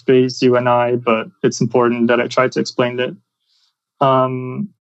of touch base, you and I, but it's important that I try to explain it.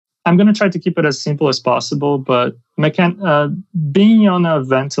 I'm going to try to keep it as simple as possible, but being on a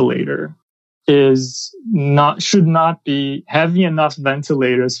ventilator should not be having enough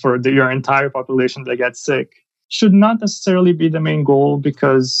ventilators for your entire population that gets sick. Should not necessarily be the main goal,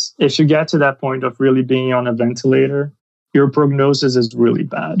 because if you get to that point of really being on a ventilator, your prognosis is really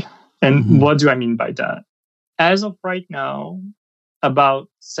bad. And what do I mean by that? As of right now, about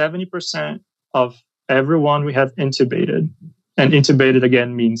 70% of everyone we have intubated And intubated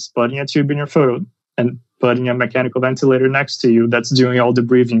again means putting a tube in your throat and putting a mechanical ventilator next to you that's doing all the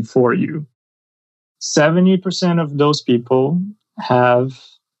breathing for you. 70% of those people have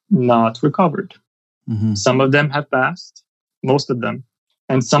not recovered. Mm-hmm. Some of them have passed, most of them.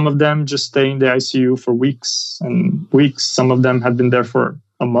 And some of them just stay in the ICU for weeks and weeks. Some of them have been there for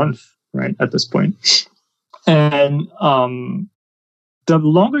a month, right, at this point. And the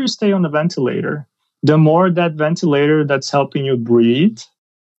longer you stay on the ventilator, the more that ventilator that's helping you breathe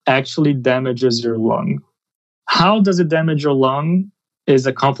actually damages your lung. How does it damage your lung is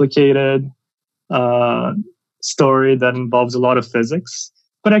a complicated story that involves a lot of physics,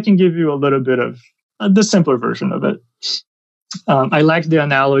 but I can give you a little bit of the simpler version of it. I like the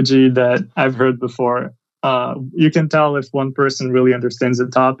analogy that I've heard before. You can tell if one person really understands the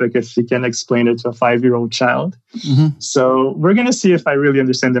topic if he can explain it to a 5-year-old child. Mm-hmm. So we're going to see if I really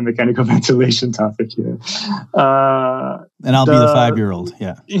understand the mechanical ventilation topic here. And I'll be the 5-year-old.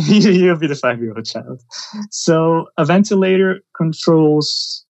 Yeah. You'll be the 5-year-old child. So a ventilator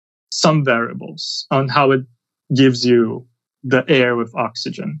controls some variables on how it gives you the air with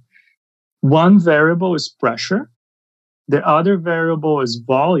oxygen. One variable is pressure. The other variable is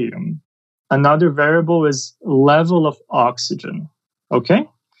volume. Another variable is level of oxygen. Okay?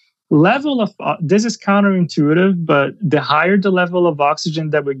 This is counterintuitive, but the higher the level of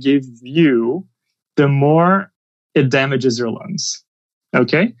oxygen that we give you, the more it damages your lungs.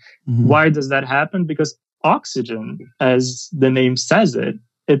 Okay? Mm-hmm. Why does that happen? Because oxygen, as the name says it,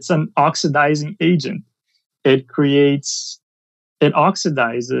 it's an oxidizing agent. It oxidizes.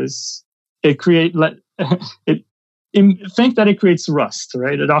 Think that it creates rust,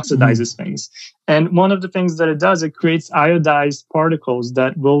 right? It oxidizes things. And one of the things that it does, it creates iodized particles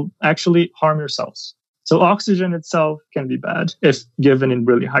that will actually harm your cells. So oxygen itself can be bad if given in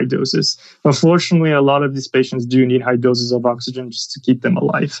really high doses. Unfortunately, a lot of these patients do need high doses of oxygen just to keep them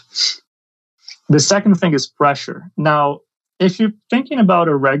alive. The second thing is pressure. Now, if you're thinking about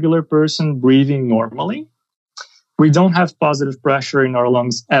a regular person breathing normally, we don't have positive pressure in our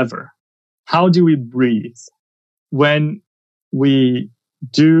lungs ever. How do we breathe? When we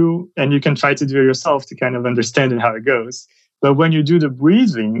do, and you can try to do it yourself to kind of understand how it goes, but when you do the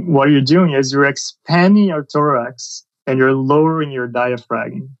breathing, what you're doing is you're expanding your thorax and you're lowering your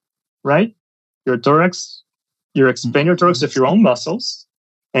diaphragm, right? Your thorax, you expand your thorax with your own muscles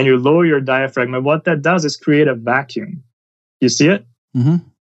and you lower your diaphragm. And what that does is create a vacuum. You see it? Mm-hmm.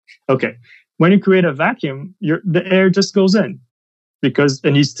 Okay. When you create a vacuum, the air just goes in because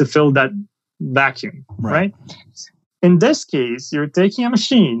it needs to fill that vacuum, right? In this case, you're taking a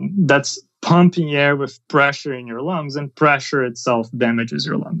machine that's pumping air with pressure in your lungs, and pressure itself damages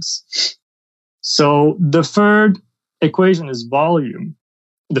your lungs. So the third equation is volume.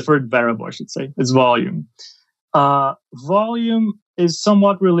 The third variable, I should say, is volume. Volume is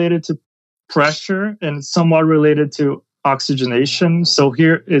somewhat related to pressure and somewhat related to oxygenation. So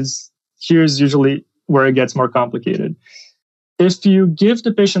here's usually where it gets more complicated. If you give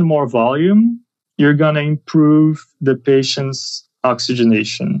the patient more volume, you're going to improve the patient's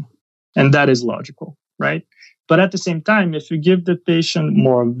oxygenation. And that is logical, right? But at the same time, if you give the patient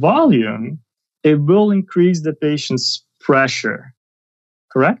more volume, it will increase the patient's pressure,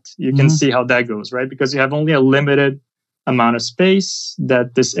 correct? You can see how that goes, right? Because you have only a limited amount of space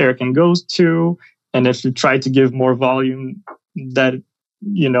that this air can go to. And if you try to give more volume, that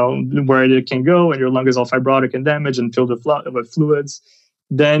where it can go, and your lung is all fibrotic and damaged and filled with fluids,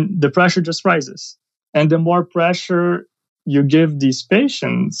 then the pressure just rises. And the more pressure you give these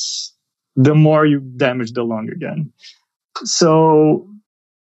patients, the more you damage the lung again. So,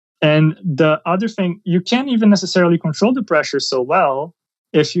 and the other thing, you can't even necessarily control the pressure so well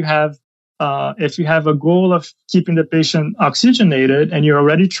if you have a goal of keeping the patient oxygenated and you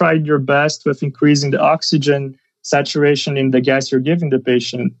already tried your best with increasing the oxygen saturation in the gas you're giving the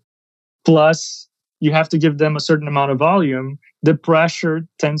patient, plus you have to give them a certain amount of volume, the pressure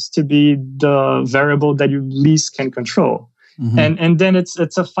tends to be the variable that you least can control. Mm-hmm. And then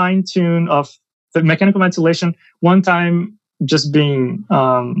it's a fine tune of the mechanical ventilation. One time, just being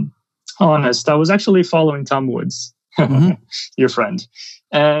honest, I was actually following Tom Woods, your friend,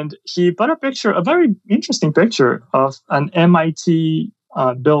 and he put a very interesting picture of an MIT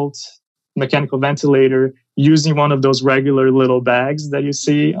built mechanical ventilator using one of those regular little bags that you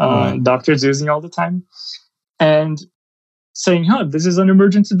see doctors using all the time, and saying, this is an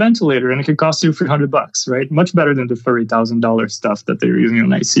emergency ventilator and it could cost you $300, right? Much better than the $30,000 stuff that they're using on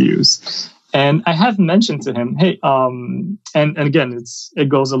ICUs. And I have mentioned to him, hey, and again, it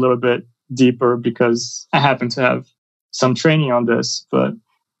goes a little bit deeper because I happen to have some training on this, but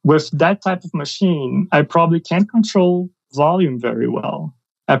with that type of machine, I probably can't control volume very well.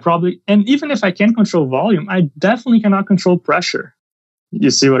 And even if I can control volume, I definitely cannot control pressure. You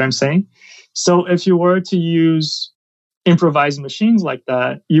see what I'm saying? So if you were to use improvised machines like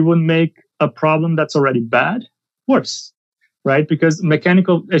that, you would make a problem that's already bad worse, right? Because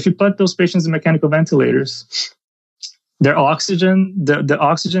if you put those patients in mechanical ventilators, their oxygen, the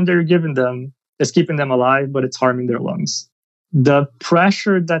oxygen that you're giving them is keeping them alive, but it's harming their lungs. The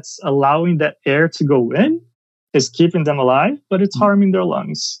pressure that's allowing that air to go in is keeping them alive, but it's harming their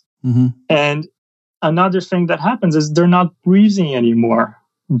lungs. Mm-hmm. And another thing that happens is they're not breathing anymore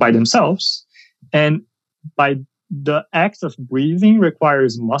by themselves. And by the act of breathing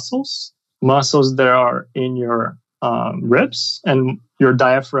requires muscles that are in your ribs and your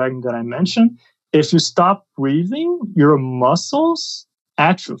diaphragm that I mentioned. If you stop breathing, your muscles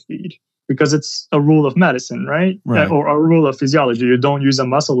atrophied, because it's a rule of medicine, right? Or a rule of physiology. You don't use a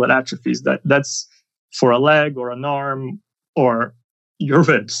muscle that atrophies. That's for a leg or an arm or your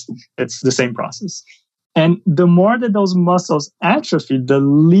ribs. It's the same process. And the more that those muscles atrophy, the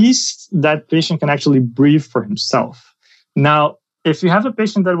least that patient can actually breathe for himself. Now, if you have a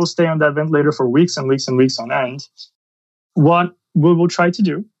patient that will stay on that ventilator for weeks and weeks and weeks on end, what we will try to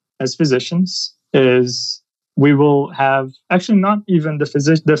do as physicians is we will have, actually not even the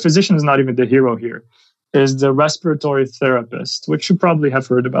physician is not even the hero here, is the respiratory therapist, which you probably have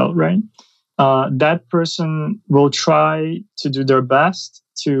heard about, right? That person will try to do their best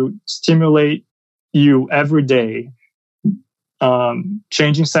to stimulate you every day,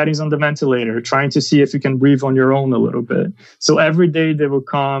 changing settings on the ventilator, trying to see if you can breathe on your own a little bit. So every day they will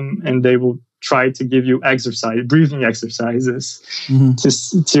come and they will try to give you breathing exercises,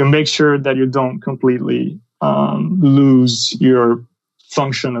 to make sure that you don't completely lose your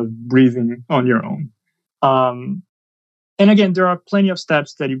function of breathing on your own. And again, there are plenty of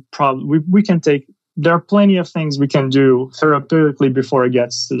steps that we can take. There are plenty of things we can do therapeutically before it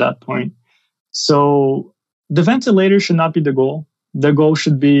gets to that point. So the ventilator should not be the goal. The goal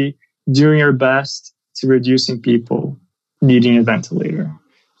should be doing your best to reducing people needing a ventilator.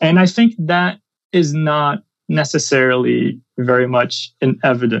 And I think that is not necessarily very much in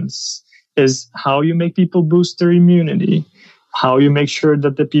evidence, is how you make people boost their immunity, how you make sure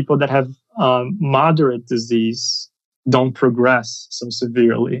that the people that have moderate disease don't progress so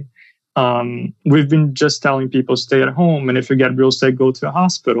severely. We've been just telling people stay at home, and if you get real sick, go to a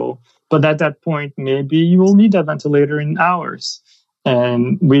hospital. But at that point, maybe you will need that ventilator in hours.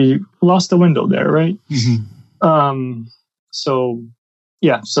 And we lost the window there, right? Mm-hmm. So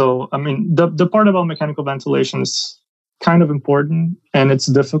I mean, the part about mechanical ventilation is kind of important, and it's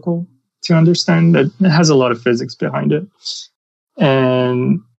difficult to understand. It has a lot of physics behind it.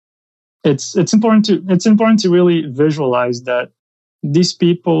 And it's important to really visualize that these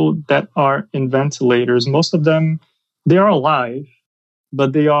people that are in ventilators, most of them, they are alive,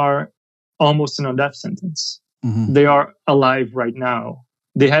 but they are almost in a death sentence. Mm-hmm. They are alive right now.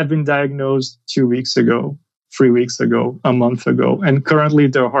 They have been diagnosed 2 weeks ago, 3 weeks ago, a month ago, and currently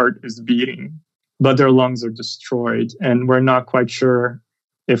their heart is beating, but their lungs are destroyed. And we're not quite sure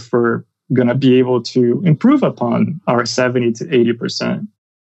if we're going to be able to improve upon our 70 to 80%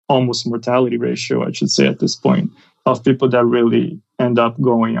 almost mortality ratio, I should say, at this point, of people that really end up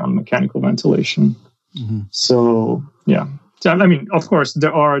going on mechanical ventilation. Mm-hmm. So, yeah. I mean, of course,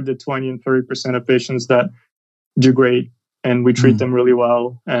 there are the 20 and 30% of patients that do great, and we treat them really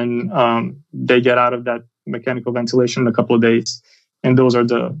well, and they get out of that mechanical ventilation in a couple of days. And those are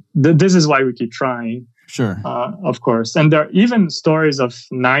this is why we keep trying. Sure. Of course. And there are even stories of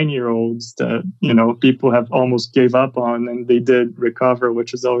 9-year-olds that, people have almost gave up on, and they did recover,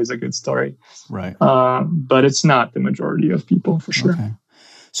 which is always a good story. Right. But it's not the majority of people, for sure. Okay.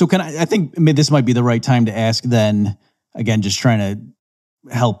 So I think this might be the right time to ask then, again, just trying to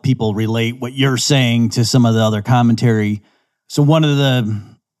help people relate what you're saying to some of the other commentary. So one of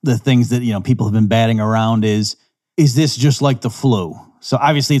the things that, people have been batting around is this just like the flu? So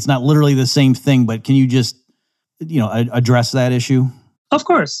obviously it's not literally the same thing, but can you just, address that issue? Of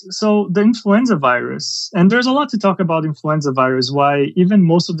course. So the influenza virus, and there's a lot to talk about influenza virus, why even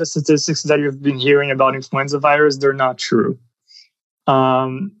most of the statistics that you've been hearing about influenza virus, they're not true.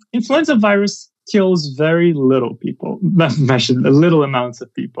 Influenza virus kills very little people, little amounts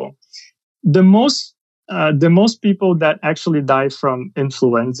of people. The most people that actually die from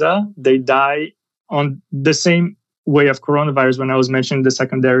influenza, they die on the same way of coronavirus when I was mentioning the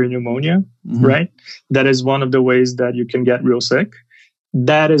secondary pneumonia, right? That is one of the ways that you can get real sick.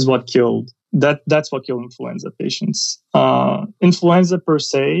 That is what killed. That's what killed influenza patients. Influenza per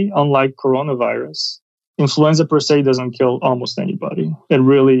se, unlike coronavirus, influenza per se doesn't kill almost anybody. It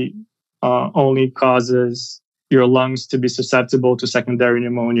really only causes your lungs to be susceptible to secondary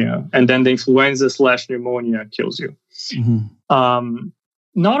pneumonia. And then the influenza/pneumonia kills you.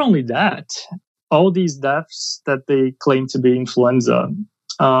 Not only that, all these deaths that they claim to be influenza,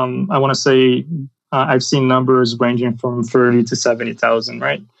 I want to say I've seen numbers ranging from 30 to 70,000,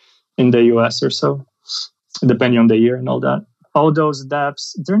 right, in the US or so, depending on the year and all that. All those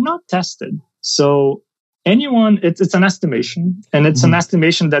deaths, they're not tested. So it's an estimation, and it's an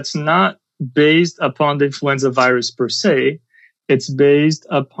estimation that's not based upon the influenza virus per se. It's based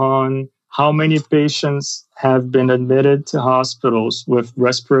upon how many patients have been admitted to hospitals with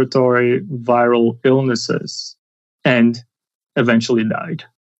respiratory viral illnesses and eventually died.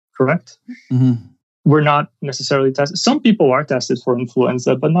 Correct? We're not necessarily tested. Some people are tested for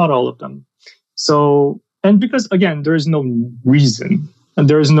influenza, but not all of them. So, and because again, there is no reason and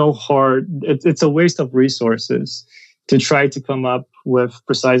there is no it's a waste of resources to try to come up with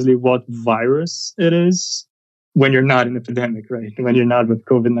precisely what virus it is when you're not in an epidemic, right? When you're not with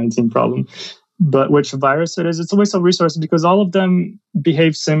COVID-19 problem. But which virus it is, it's a waste of resources because all of them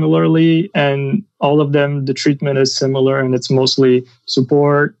behave similarly and all of them, the treatment is similar and it's mostly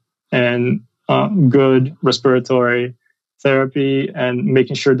support and good respiratory therapy and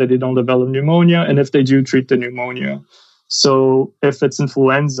making sure that they don't develop pneumonia. And if they do, treat the pneumonia. So if it's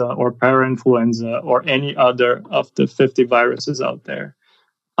influenza or parainfluenza or any other of the 50 viruses out there,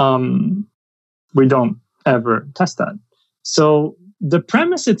 we don't ever test that. So the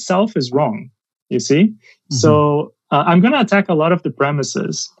premise itself is wrong, you see? So I'm going to attack a lot of the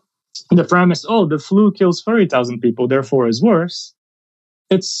premises. The premise, the flu kills 30,000 people, therefore is worse.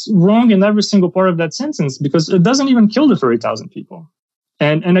 It's wrong in every single part of that sentence because it doesn't even kill the 30,000 people.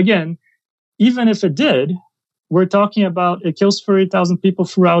 And again, even if it did, we're talking about it kills 30,000 people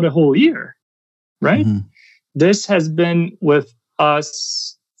throughout a whole year, right? This has been with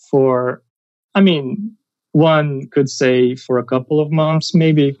us for, one could say for a couple of months,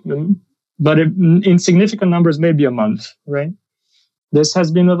 maybe, but in significant numbers, maybe a month, right? This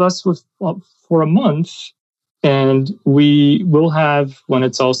has been with us for a month, and we will have, when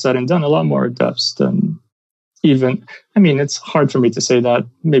it's all said and done, a lot more deaths than even, it's hard for me to say that,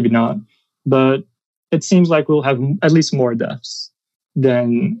 maybe not, but it seems like we'll have at least more deaths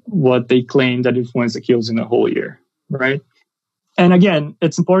than what they claim that influenza kills in a whole year, right? And again,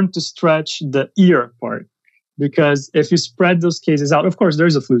 it's important to stretch the year part because if you spread those cases out, of course,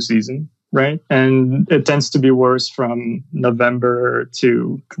 there's a flu season, right? And it tends to be worse from November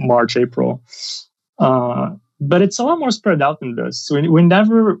to March, April. But it's a lot more spread out than this. So we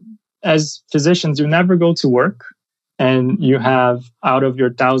never, as physicians, you never go to work and you have out of your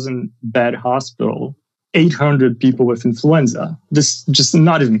 1,000-bed hospital, 800 people with influenza. This just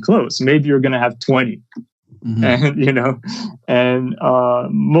not even close. Maybe you're going to have 20. And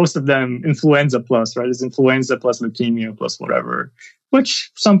most of them influenza plus, right? It's influenza plus leukemia plus whatever,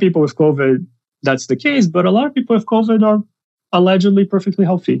 which some people with COVID, that's the case. But a lot of people with COVID are allegedly perfectly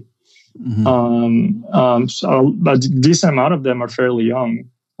healthy. So a decent amount of them are fairly young,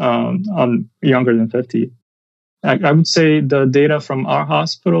 younger than 50. I would say the data from our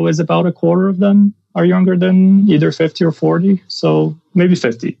hospital is about a quarter of them are younger than either 50 or 40. So maybe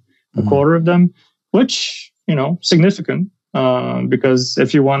 50, a quarter of them, which, significant, because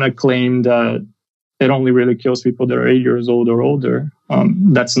if you want to claim that it only really kills people that are 8 years old or older,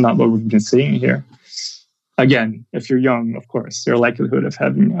 that's not what we've been seeing here. Again, if you're young, of course, your likelihood of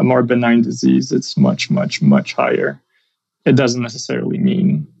having a more benign disease, it's much, much, much higher. It doesn't necessarily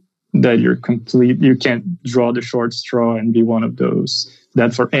mean that you can't draw the short straw and be one of those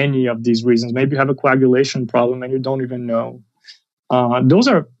that for any of these reasons, maybe you have a coagulation problem and you don't even know. Those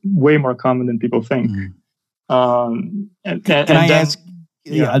are way more common than people think. Can I ask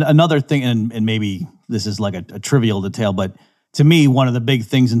another thing, and maybe this is like a trivial detail, but to me, one of the big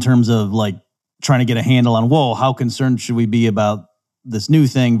things in terms of like trying to get a handle on, how concerned should we be about this new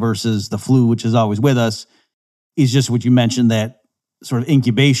thing versus the flu, which is always with us, is just what you mentioned, that sort of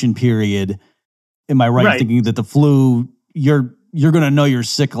incubation period. Am I right in thinking that the flu, you're going to know you're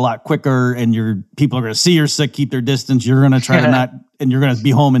sick a lot quicker and people are going to see you're sick, keep their distance. You're going to try to and you're going to be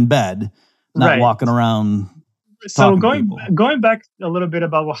home in bed, not walking around. So going back a little bit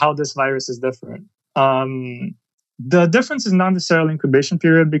about how this virus is different. The difference is not necessarily incubation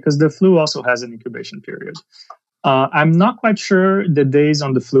period because the flu also has an incubation period. I'm not quite sure the days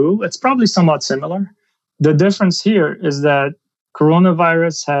on the flu. It's probably somewhat similar. The difference here is that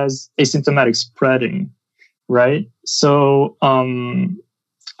coronavirus has asymptomatic spreading, right? So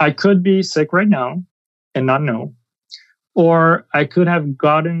I could be sick right now and not know, or I could have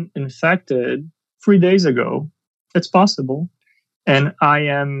gotten infected 3 days ago. It's possible. And I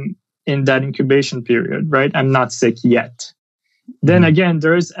am in that incubation period, right? I'm not sick yet. Then again,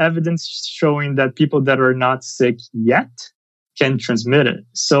 there is evidence showing that people that are not sick yet can transmit it.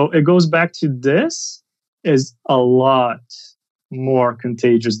 So it goes back to this is a lot more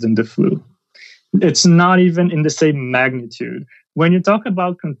contagious than the flu. It's not even in the same magnitude. When you talk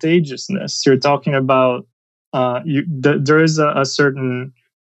about contagiousness, you're talking about there is a certain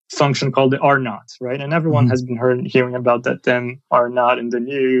function called the R naught, right? And everyone has been hearing about that then R naught in the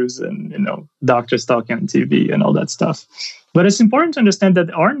news and doctors talking on TV and all that stuff. But it's important to understand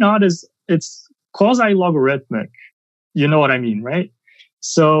that R naught it's quasi-logarithmic. You know what I mean, right?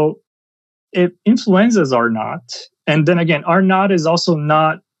 So if influenzas are not, and then again, R naught is also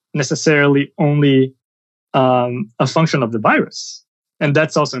not necessarily only a function of the virus. And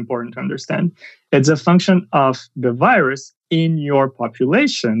that's also important to understand. It's a function of the virus in your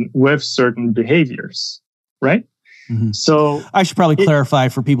population with certain behaviors, right? So I should probably clarify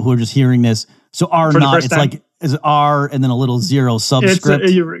for people who are just hearing this. So R naught, it's like is R and then a little zero subscript.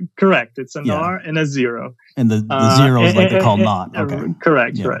 You're correct. It's an R and a zero. And the zero is like they're called naught. Okay.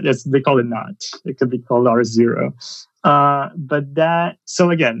 Correct. Yeah. Right. They call it naught. It could be called R0. But that,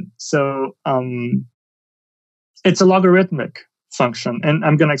 it's a logarithmic function, and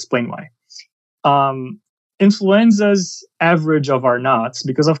I'm going to explain why. Influenza's average of R naughts,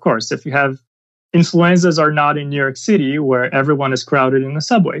 because of course, if you have influenzas are not in New York City, where everyone is crowded in the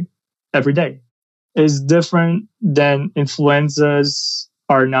subway every day, is different than influenzas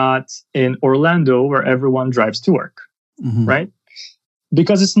are not in Orlando, where everyone drives to work, right?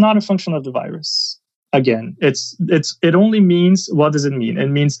 Because it's not a function of the virus. Again, it only means, what does it mean? It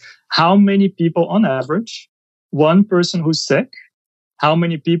means how many people on average, one person who's sick, how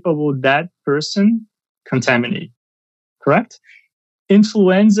many people will that person contaminate, correct?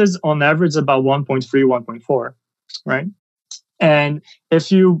 Influenzas on average about 1.3, 1.4, right? And if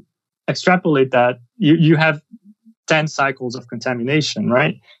you extrapolate that, you have 10 cycles of contamination,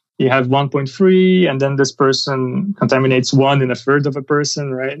 right? You have 1.3, and then this person contaminates 1 in a third of a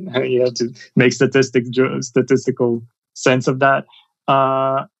person, right? You have to make statistical sense of that.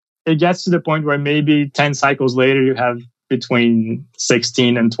 It gets to the point where maybe 10 cycles later, you have between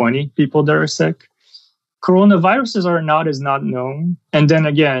 16 and 20 people that are sick. Coronaviruses is not known. And then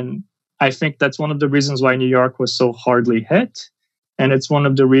again, I think that's one of the reasons why New York was so hardly hit. And it's one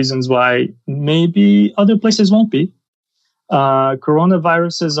of the reasons why maybe other places won't be.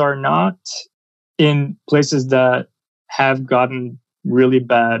 Coronaviruses are not in places that have gotten really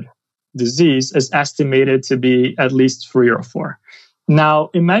bad disease is estimated to be at least 3 or 4. Now,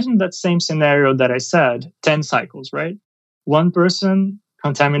 imagine that same scenario that I said, 10 cycles, right? One person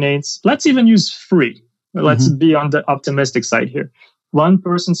contaminates, let's even use 3. Let's be on the optimistic side here. One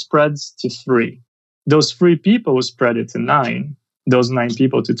person spreads to 3. Those 3 people spread it to 9. Those 9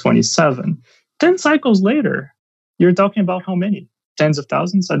 people to 27. 10 cycles later, you're talking about how many? Tens of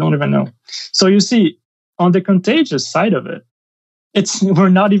thousands? I don't even know. So you see, on the contagious side of it, we're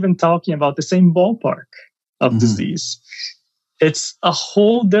not even talking about the same ballpark of disease. It's a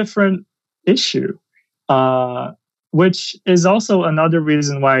whole different issue, which is also another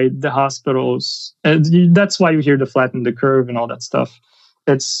reason why the hospitals, that's why you hear the flatten the curve and all that stuff.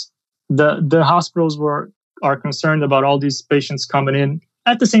 It's the hospitals are concerned about all these patients coming in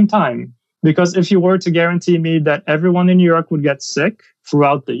at the same time. Because if you were to guarantee me that everyone in New York would get sick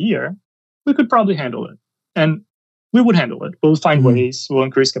throughout the year, we could probably handle it. And we would handle it. We'll find ways, we'll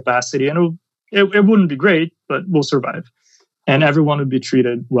increase capacity, and it wouldn't be great, but we'll survive. And everyone would be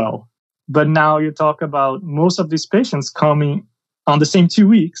treated well. But now you talk about most of these patients coming on the same 2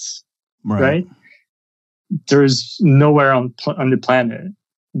 weeks, right? There's nowhere on the planet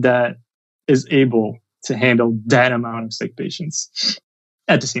that is able to handle that amount of sick patients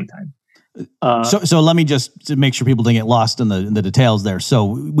at the same time. So let me just to make sure people don't get lost in the details there. So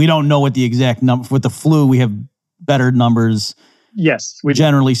we don't know what the exact number with the flu. We have better numbers. Yes,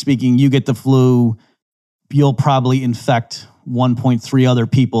 generally speaking, you get the flu, you'll probably infect 1.3 other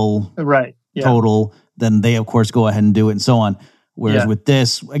people, right? Total. Then they of course go ahead and do it, and so on. Whereas with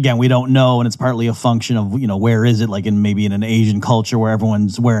this, again, we don't know, and it's partly a function of where is it? Like maybe in an Asian culture where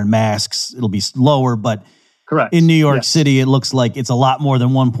everyone's wearing masks, it'll be lower, but. Correct. In New York City, it looks like it's a lot more than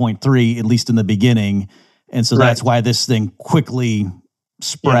 1.3, at least in the beginning. And so that's why this thing quickly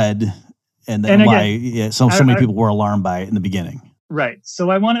spread and why so many people were alarmed by it in the beginning. Right. So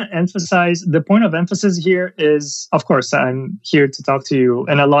I want to emphasize, the point of emphasis here is, of course, I'm here to talk to you.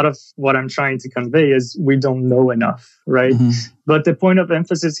 And a lot of what I'm trying to convey is we don't know enough, right? But the point of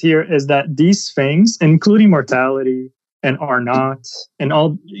emphasis here is that these things, including mortality, and are not. And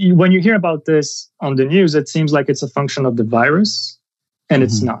all when you hear about this on the news, it seems like it's a function of the virus, and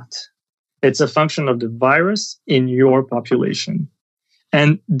it's not. It's a function of the virus in your population.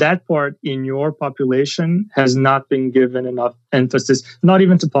 And that part in your population has not been given enough emphasis, not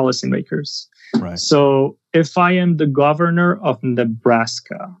even to policymakers. Right. So if I am the governor of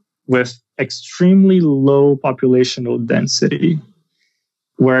Nebraska with extremely low populational density,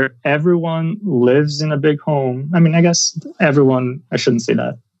 where everyone lives in a big home, I mean, I guess everyone, I shouldn't say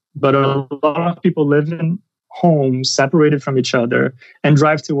that, but a lot of people live in homes separated from each other and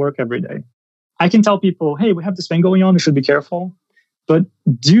drive to work every day. I can tell people, hey, we have this thing going on, we should be careful. But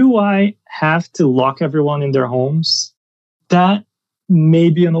do I have to lock everyone in their homes? That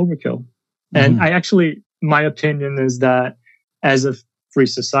may be an overkill. And my opinion is that as a free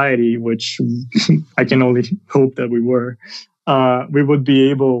society, which I can only hope that we were, we would be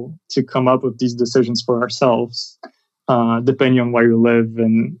able to come up with these decisions for ourselves, depending on where you live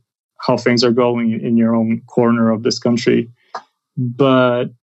and how things are going in your own corner of this country. But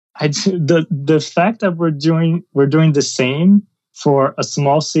the fact that we're doing the same for a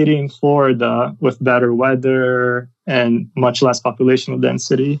small city in Florida with better weather and much less populational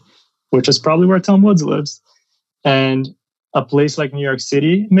density, which is probably where Tom Woods lives, and a place like New York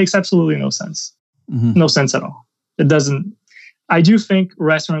City makes absolutely no sense. No sense at all. It doesn't. I do think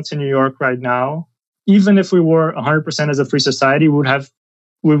restaurants in New York right now, even if we were 100% as a free society,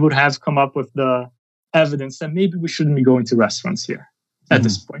 we would have come up with the evidence that maybe we shouldn't be going to restaurants here at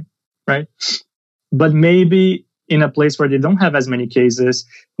this point, right? But maybe in a place where they don't have as many cases,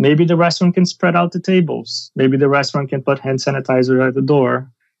 maybe the restaurant can spread out the tables. Maybe the restaurant can put hand sanitizer at the door,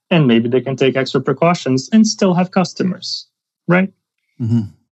 and maybe they can take extra precautions and still have customers, right?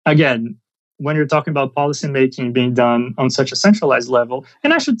 Again, when you're talking about policy making being done on such a centralized level,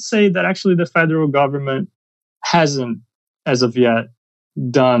 and I should say that actually the federal government hasn't, as of yet,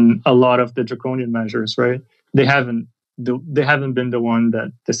 done a lot of the draconian measures, right? They haven't been the one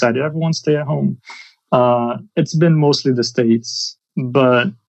that decided everyone stay at home. It's been mostly the states, but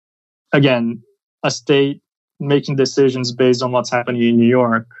again, a state making decisions based on what's happening in New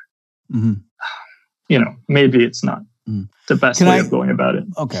York, maybe it's not the best way of going about it.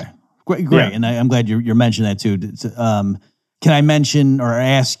 Okay, great. Yeah. And I'm glad you're mentioning that too. Can I mention or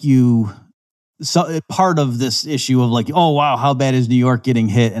ask you part of this issue of like, oh wow, how bad is New York getting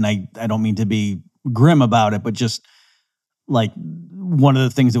hit? And I don't mean to be grim about it, but just like one of the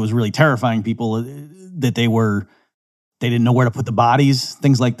things that was really terrifying people that they didn't know where to put the bodies,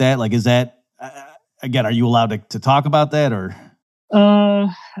 things like that. Like, is that, again, are you allowed to talk about that or?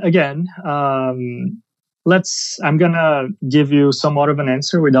 Again, I'm going to give you somewhat of an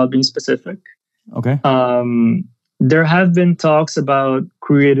answer without being specific. Okay. There have been talks about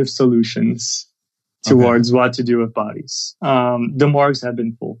creative solutions towards what to do with bodies. The morgues have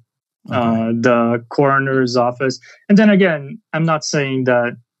been full. The coroner's office. And then again, I'm not saying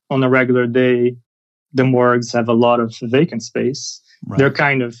that on a regular day, the morgues have a lot of vacant space. Right. They're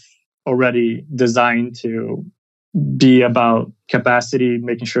kind of already designed to be about capacity,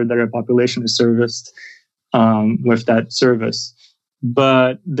 making sure that our population is serviced with that service.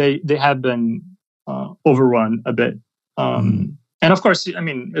 But they have been overrun a bit. And of course, I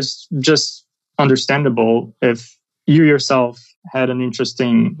mean, it's just understandable if you yourself had an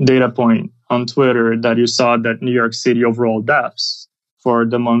interesting data point on Twitter that you saw that New York City overall deaths for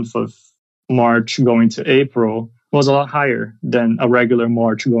the month of March going to April was a lot higher than a regular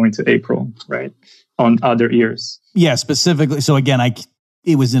March going to April, right? On other years. Yeah, specifically. So again,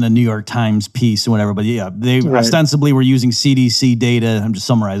 it was in a New York Times piece or whatever, but yeah, they ostensibly were using CDC data. I'm just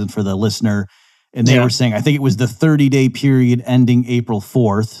summarizing for the listener. And they were saying, I think it was the 30-day period ending April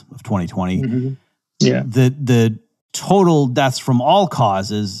 4th of 2020. Yeah. The total deaths from all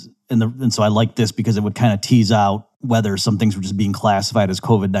causes, and so I like this because it would kind of tease out whether some things were just being classified as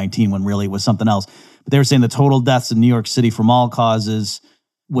COVID-19 when really it was something else. But they were saying the total deaths in New York City from all causes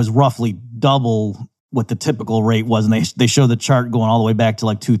was roughly double what the typical rate was. And they show the chart going all the way back to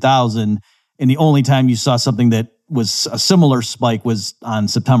like 2000. And the only time you saw something that was a similar spike was on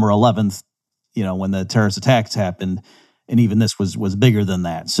September 11th, when the terrorist attacks happened. And even this was bigger than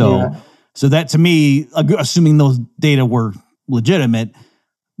that. So that to me, assuming those data were legitimate,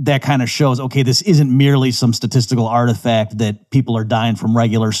 that kind of shows, okay, this isn't merely some statistical artifact that people are dying from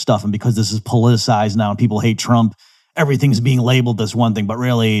regular stuff. And because this is politicized now and people hate Trump, everything's being labeled this one thing, but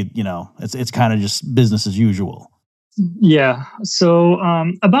really, it's kind of just business as usual. Yeah. So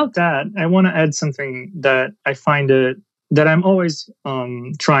about that, I want to add something that I find that I'm always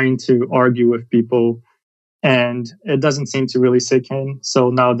trying to argue with people, and it doesn't seem to really sink in.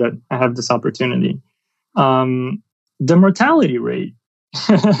 So now that I have this opportunity, the mortality rate,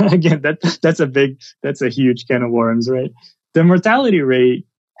 again, that's a huge can of worms, right? The mortality rate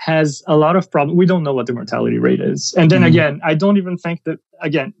has a lot of problems. We don't know what the mortality rate is. And then again, I don't even think that,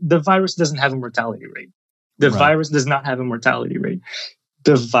 again, the virus doesn't have a mortality rate. The virus does not have a mortality rate.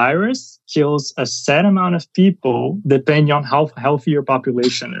 The virus kills a set amount of people depending on how healthy your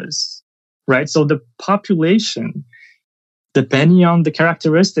population is, right? So the population, depending on the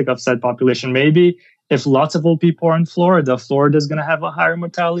characteristic of said population, maybe if lots of old people are in Florida, Florida is going to have a higher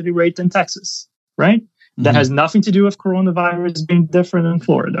mortality rate than Texas, right? That has nothing to do with coronavirus being different in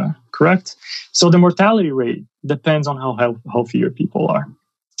Florida, correct? So the mortality rate depends on how healthy your people are.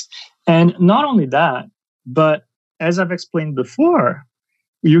 And not only that, but as I've explained before,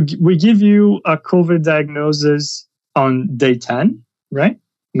 we give you a COVID diagnosis on day 10, right?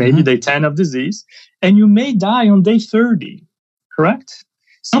 Maybe day 10 of disease, and you may die on day 30, correct?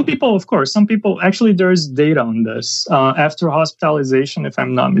 Some people, actually there's data on this. After hospitalization, if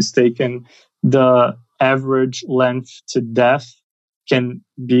I'm not mistaken, the average length to death can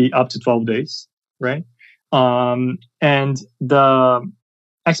be up to 12 days, right? And the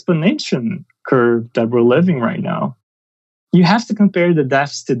exponential curve that we're living right now, you have to compare the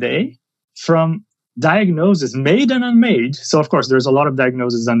deaths today from diagnosis made and unmade. So, of course, there's a lot of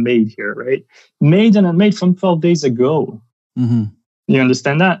diagnoses unmade here, right? Made and unmade from 12 days ago. You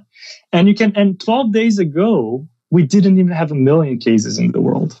understand that? And 12 days ago, we didn't even have 1 million cases in the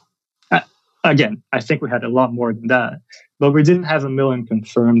world. Again, I think we had a lot more than that, but we didn't have 1 million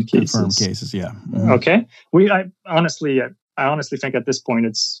confirmed cases. Confirmed cases, yeah. Okay. I honestly think at this point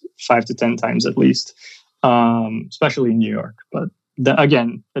it's 5 to 10 times at least, especially in New York. But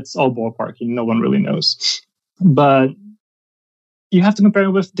again, it's all ballparking. No one really knows. But you have to compare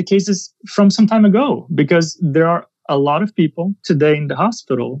it with the cases from some time ago, because there are a lot of people today in the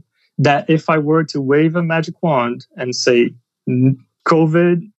hospital that if I were to wave a magic wand and say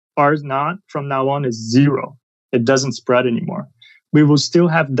COVID R0 from now on is 0, it doesn't spread anymore, we will still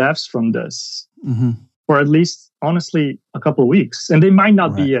have deaths from this for at least, honestly, a couple of weeks. And they might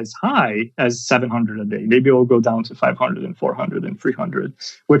not be as high as 700 a day. Maybe it will go down to 500 and 400 and 300,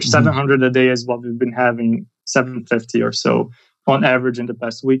 which 700 a day is what we've been having, 750 or so on average in the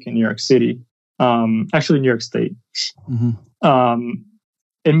past week in New York City. Actually, New York State.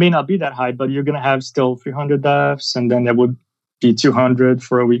 It may not be that high, but you're going to have still 300 deaths, and then there would be 200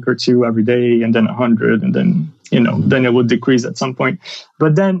 for a week or two every day, and then 100, and then, then it would decrease at some point.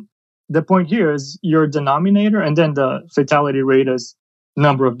 But then the point here is your denominator, and then the fatality rate is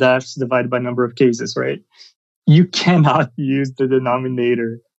number of deaths divided by number of cases, right? You cannot use the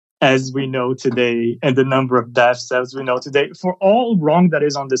denominator as we know today and the number of deaths as we know today for all wrong that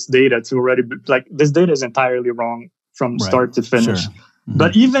is on this data to already be, like, this data is entirely wrong from start to finish. Sure.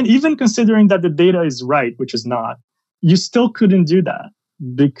 But even considering that the data is right, which is not, you still couldn't do that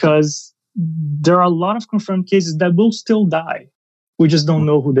because there are a lot of confirmed cases that will still die. We just don't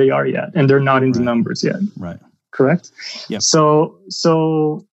know who they are yet, and they're not in the numbers yet. Right. Correct? Yep.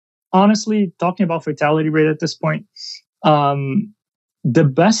 So honestly, talking about fatality rate at this point, the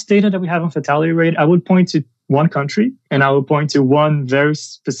best data that we have on fatality rate, I would point to one country, and I would point to one very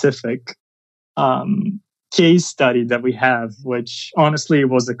specific case study that we have, which honestly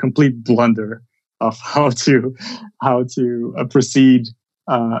was a complete blunder of how to proceed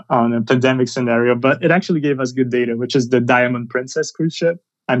on a pandemic scenario. But it actually gave us good data, which is the Diamond Princess cruise ship.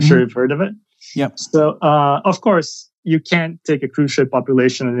 I'm sure you've heard of it. Yep. So, of course, you can't take a cruise ship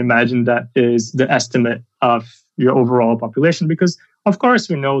population and imagine that is the estimate of your overall population, because, of course,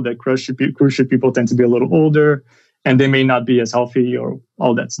 we know that cruise ship people tend to be a little older and they may not be as healthy or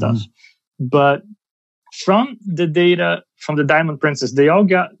all that stuff. But from the data from the Diamond Princess, they all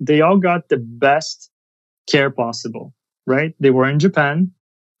got the best care possible, right? They were in Japan,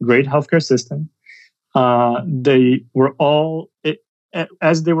 great healthcare system. They were all,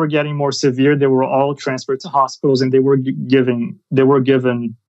 as they were getting more severe, they were all transferred to hospitals, and they were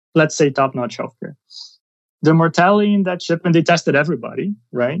given, let's say, top-notch healthcare. The mortality in that ship, and they tested everybody,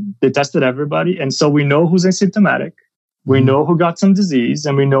 right? They tested everybody. And so we know who's asymptomatic. We know who got some disease,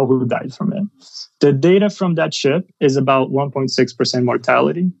 and we know who died from it. The data from that ship is about 1.6%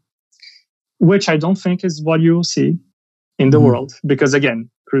 mortality, which I don't think is what you will see in the world, because,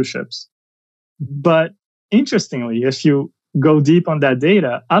 again, cruise ships. But interestingly, if you go deep on that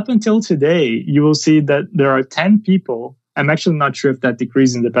data, up until today, you will see that there are 10 people. I'm actually not sure if that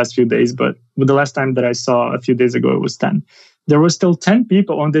decreased in the past few days, but with the last time that I saw a few days ago, it was 10. There were still 10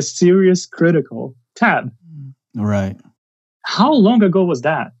 people on this serious critical tab. Right. How long ago was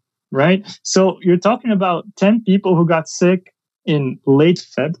that? Right? So you're talking about 10 people who got sick in late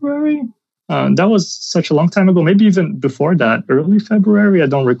February. That was such a long time ago, maybe even before that, early February. I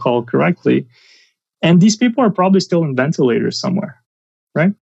don't recall correctly. And these people are probably still in ventilators somewhere,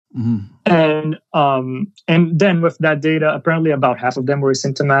 right? And then with that data, apparently about half of them were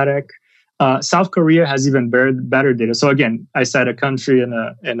asymptomatic. South Korea has even better data. So again, I said a country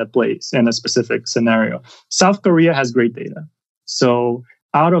and a place in a specific scenario. South Korea has great data. So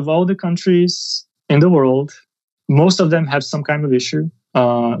out of all the countries in the world, most of them have some kind of issue.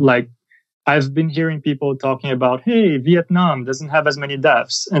 Like I've been hearing people talking about, hey, Vietnam doesn't have as many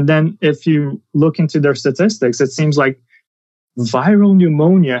deaths. And then if you look into their statistics, it seems like viral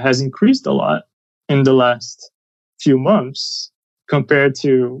pneumonia has increased a lot in the last few months compared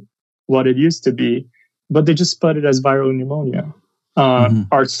to what it used to be. But they just put it as viral pneumonia.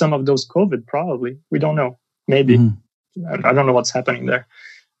 Are some of those COVID? Probably. We don't know. Maybe. I don't know what's happening there.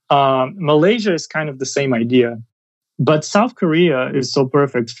 Malaysia is kind of the same idea. But South Korea is so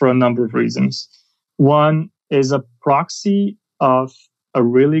perfect for a number of reasons. One is a proxy of a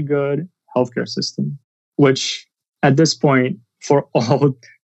really good healthcare system, which at this point, for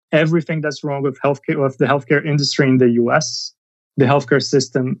everything that's wrong with healthcare, with the healthcare industry in the US, the healthcare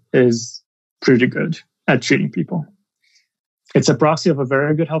system is pretty good at treating people. It's a proxy of a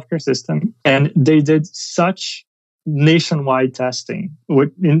very good healthcare system. And they did such nationwide testing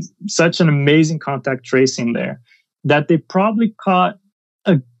with such an amazing contact tracing there that they probably caught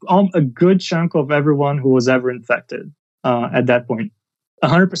a good chunk of everyone who was ever infected at that point.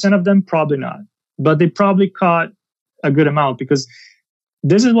 100% of them, probably not. But they probably caught a good amount because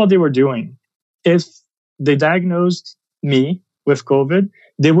this is what they were doing. If they diagnosed me with COVID,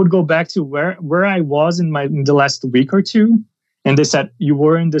 they would go back to where I was in the last week or two. And they said, you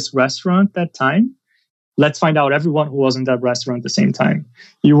were in this restaurant that time. Let's find out everyone who was in that restaurant at the same time.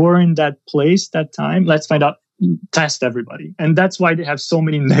 You were in that place that time. Let's find out. Test everybody. And that's why they have so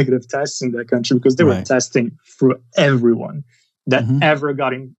many negative tests in that country, because they were testing for everyone that ever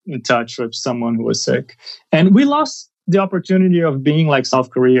got in touch with someone who was sick. And we lost the opportunity of being like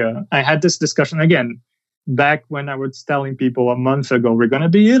South Korea. I had this discussion again back when I was telling people a month ago, we're going to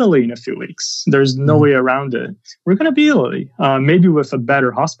be Italy in a few weeks. There's no way around it. We're going to be Italy, maybe with a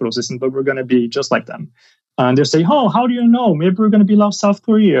better hospital system, but we're going to be just like them. And they say, oh, how do you know? Maybe we're going to be like South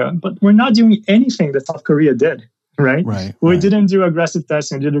Korea. But we're not doing anything that South Korea did, right? We didn't do aggressive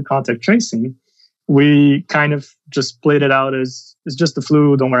testing, we didn't do contact tracing. We kind of just played it out as it's just the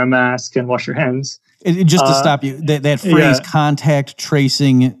flu, don't wear a mask and wash your hands. Just to stop you, that phrase contact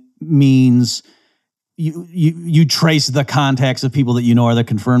tracing means you trace the contacts of people that you know are the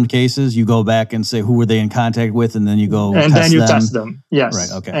confirmed cases. You go back and say who were they in contact with, and then you go and test then you them. test them. Yes,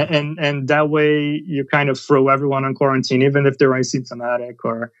 right. Okay, and that way you kind of throw everyone on quarantine, even if they're asymptomatic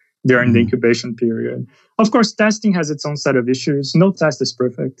or they're in the incubation period. Of course, testing has its own set of issues. No test is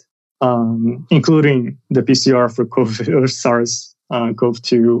perfect, including the PCR for COVID or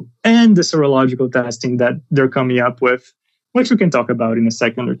SARS-CoV-2 and the serological testing that they're coming up with, which we can talk about in a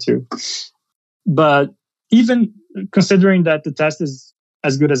second or two. But even considering that the test is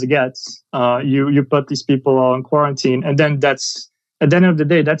as good as it gets, you put these people all in quarantine. And then that's, at the end of the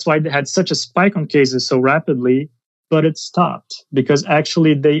day, that's why they had such a spike on cases so rapidly, but it stopped because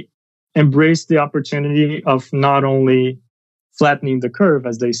actually they embraced the opportunity of not only flattening the curve,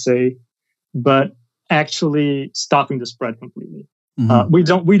 as they say, but actually stopping the spread completely. We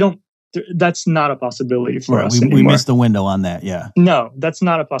don't. That's not a possibility for us anymore. We missed the window on that, yeah. No, that's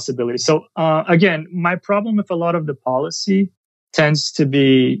not a possibility. So again, my problem with a lot of the policy tends to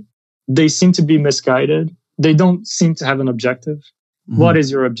be, they seem to be misguided. They don't seem to have an objective. What is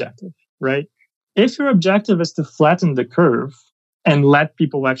your objective, right? If your objective is to flatten the curve and let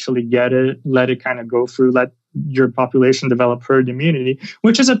people actually get it, let it kind of go through, let your population develop herd immunity,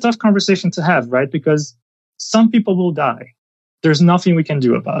 which is a tough conversation to have, right? Because some people will die. There's nothing we can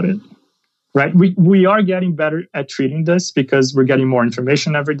do about it. Right. We are getting better at treating this because we're getting more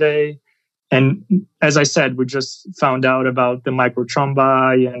information every day. And as I said, we just found out about the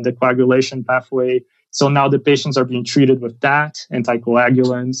microthrombi and the coagulation pathway. So now the patients are being treated with that,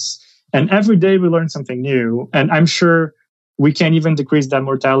 anticoagulants. And every day we learn something new. And I'm sure we can even decrease that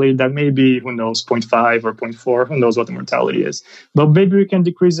mortality. That may be, who knows, 0.5 or 0.4. Who knows what the mortality is. But maybe we can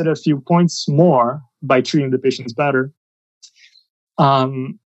decrease it a few points more by treating the patients better.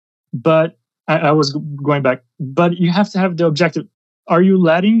 But I was going back, but you have to have the objective. Are you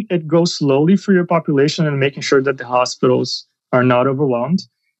letting it go slowly for your population and making sure that the hospitals are not overwhelmed?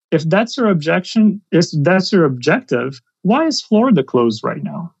 If that's your objection, if that's your objective, why is Florida closed right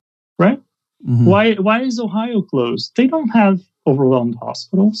now? Right? Why is Ohio closed? They don't have overwhelmed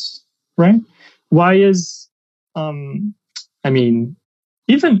hospitals, right? Why is, even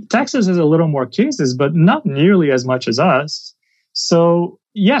Texas has a little more cases, but not nearly as much as us. So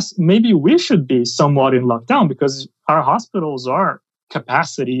yes, maybe we should be somewhat in lockdown because our hospitals are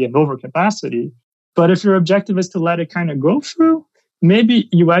capacity and overcapacity. But if your objective is to let it kind of go through, maybe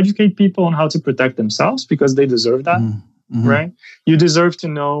you educate people on how to protect themselves because they deserve that, right? You deserve to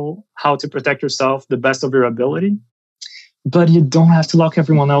know how to protect yourself the best of your ability, but you don't have to lock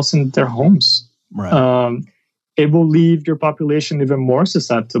everyone else in their homes. Right. It will leave your population even more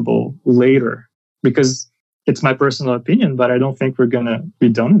susceptible later, because it's my personal opinion, but I don't think we're going to be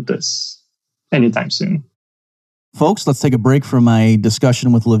done with this anytime soon. Folks, let's take a break from my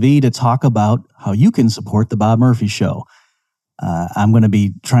discussion with Levi to talk about how you can support The Bob Murphy Show. I'm going to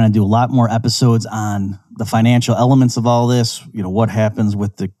be trying to do a lot more episodes on the financial elements of all this. You know, what happens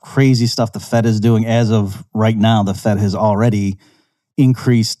with the crazy stuff the Fed is doing. As of right now, the Fed has already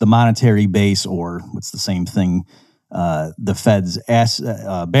increased the monetary base, or what's the same thing, the Fed's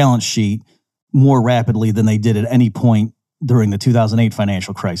balance sheet more rapidly than they did at any point during the 2008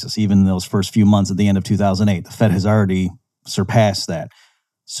 financial crisis. Even those first few months at the end of 2008, the Fed has already surpassed that.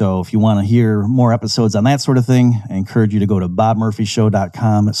 So if you want to hear more episodes on that sort of thing, I encourage you to go to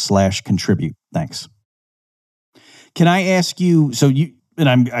bobmurphyshow.com/contribute. Thanks. Can I ask you, so you,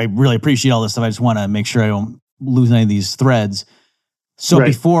 and I really appreciate all this stuff. I just want to make sure I don't lose any of these threads. So Right.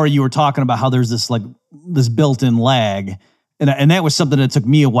 Before you were talking about how there's this built-in lag, and that was something that took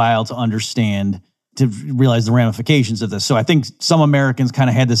me a while to understand, to realize the ramifications of this. So I think some Americans kind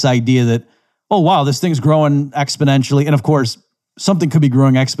of had this idea that, oh, wow, this thing's growing exponentially. And of course, something could be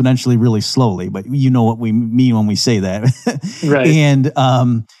growing exponentially really slowly, but you know what we mean when we say that. Right.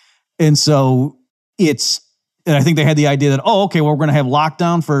 And so and I think they had the idea that, oh, okay, well, we're going to have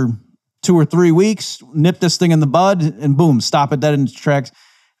lockdown for 2 or 3 weeks, nip this thing in the bud, and boom, stop it dead in its tracks.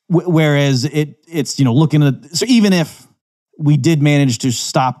 Whereas it's, looking at, so even if we did manage to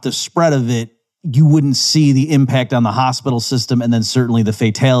stop the spread of it, you wouldn't see the impact on the hospital system and then certainly the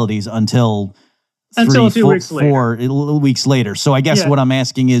fatalities until a few weeks later. 4 weeks later. So I guess what I'm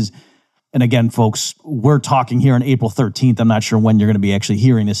asking is, and again, folks, we're talking here on April 13th. I'm not sure when you're going to be actually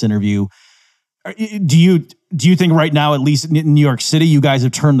hearing this interview. Do you think right now, at least in New York City, you guys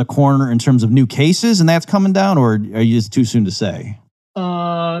have turned the corner in terms of new cases and that's coming down, or are you just too soon to say?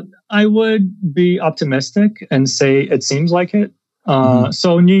 I would be optimistic and say it seems like it.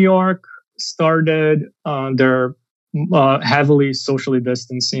 So New York started their heavily socially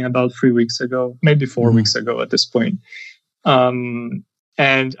distancing about 3 weeks ago, maybe 4 weeks ago at this point.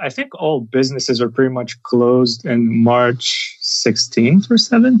 And I think all businesses are pretty much closed in March 16th or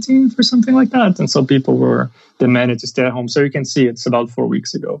 17th or something like that. And so people were demanded to stay at home. So you can see it's about 4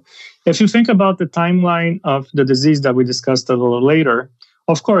 weeks ago. If you think about the timeline of the disease that we discussed a little later,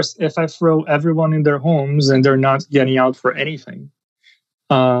 of course, if I throw everyone in their homes and they're not getting out for anything,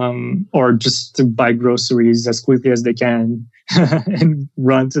 or just to buy groceries as quickly as they can and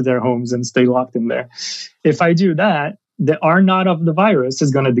run to their homes and stay locked in there. If I do that, the R naught of the virus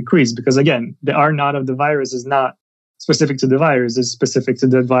is going to decrease, because again, the R naught of the virus is not specific to the virus, it's specific to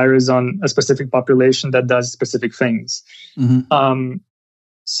the virus on a specific population that does specific things.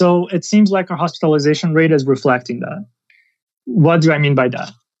 So it seems like our hospitalization rate is reflecting that. What do I mean by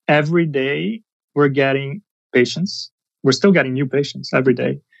that? Every day we're getting patients. We're still getting new patients every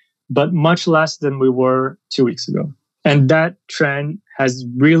day, but much less than we were 2 weeks ago. And that trend has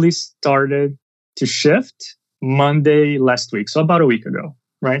really started to shift Monday last week. So about a week ago,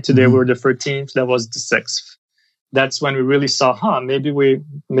 right? Today we're the 13th. That was the 6th. That's when we really saw, maybe we're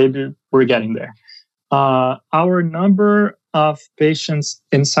getting there. Our number of patients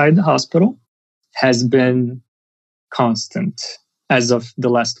inside the hospital has been constant as of the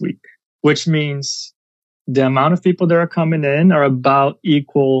last week, which means the amount of people that are coming in are about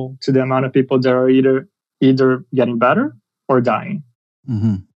equal to the amount of people that are either getting better or dying.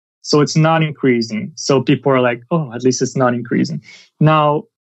 So it's not increasing. So people are like, oh, at least it's not increasing. Now,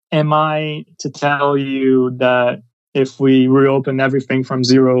 am I to tell you that if we reopen everything from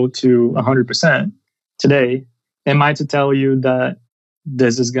 0 to 100% today, am I to tell you that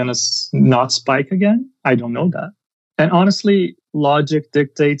this is going to not spike again? I don't know that. And honestly, logic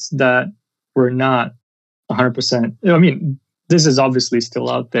dictates that we're not 100%. I mean, this is obviously still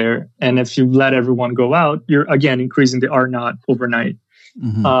out there. And if you let everyone go out, you're again increasing the R naught overnight.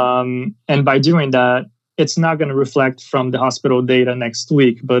 And by doing that, it's not going to reflect from the hospital data next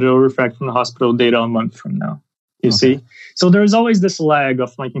week, but it'll reflect from the hospital data a month from now. You see? So there's always this lag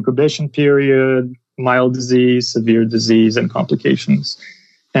of like incubation period, mild disease, severe disease, and complications,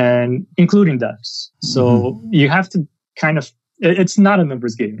 and including deaths. So you have to kind of, it's not a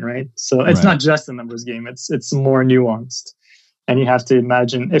numbers game, right? So it's not just a numbers game. It's more nuanced. And you have to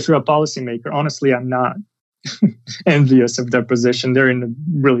imagine, if you're a policymaker, honestly, I'm not envious of their position. They're in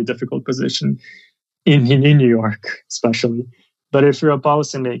a really difficult position in New York, especially. But if you're a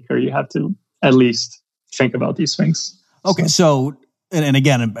policymaker, you have to at least think about these things. Okay, so and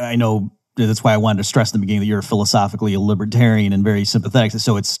again, I know that's why I wanted to stress in the beginning that you're philosophically a libertarian and very sympathetic.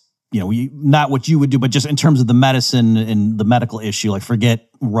 So it's, not what you would do, but just in terms of the medicine and the medical issue, like forget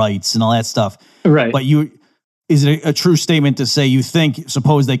rights and all that stuff. Right. But is it a true statement to say you think,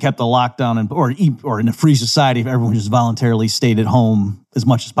 suppose they kept the lockdown or in a free society, if everyone just voluntarily stayed at home as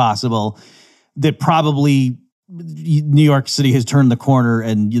much as possible, that probably New York City has turned the corner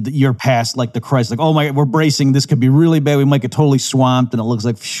and you're past like the crisis, like, oh my, we're bracing, this could be really bad. We might get totally swamped. And it looks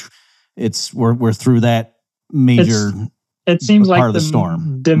like we're through that major it seems part like of the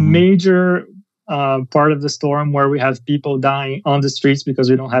storm. The major part of the storm where we have people dying on the streets because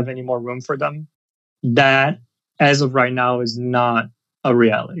we don't have any more room for them. That, as of right now, is not a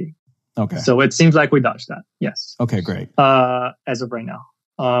reality. Okay. So it seems like we dodged that. Yes. Okay, great. As of right now.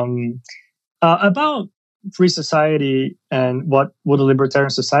 About free society and what would a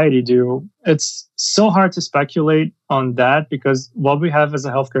libertarian society do, it's so hard to speculate on that because what we have as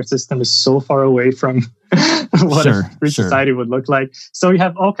a healthcare system is so far away from what a free society would look like. So you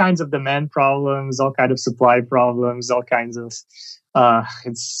have all kinds of demand problems, all kinds of supply problems, all kinds of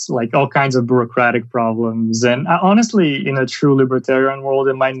it's like all kinds of bureaucratic problems. And honestly, in a true libertarian world,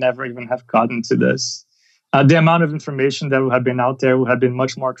 it might never even have gotten to this. The amount of information that would have been out there would have been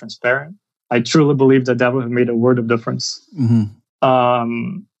much more transparent. I truly believe that would have made a world of difference. Mm-hmm.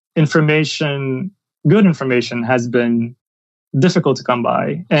 Good information has been difficult to come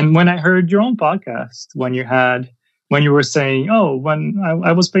by. And when I heard your own podcast, when you were saying,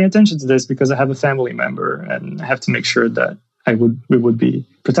 I was paying attention to this because I have a family member and I have to make sure that we would be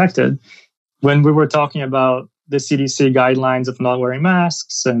protected. When we were talking about the CDC guidelines of not wearing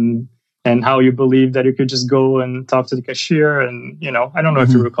masks and how you believe that you could just go and talk to the cashier. And, I don't know if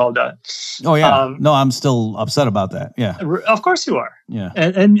you recall that. Oh, yeah. No, I'm still upset about that. Yeah. Of course you are. Yeah.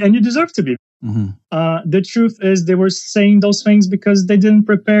 And you deserve to be. Mm-hmm. The truth is they were saying those things because they didn't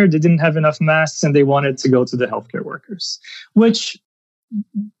prepare. They didn't have enough masks and they wanted to go to the healthcare workers, which,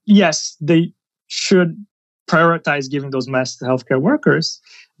 yes, they should prioritize giving those masks to healthcare workers,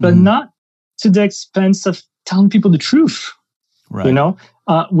 but not to the expense of telling people the truth. Right.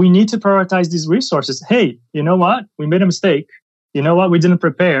 We need to prioritize these resources. Hey, you know what? We made a mistake. You know what? We didn't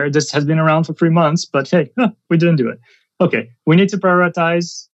prepare. This has been around for 3 months, but hey, we didn't do it. Okay, we need to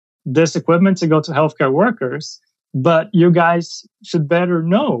prioritize this equipment to go to healthcare workers, but you guys should better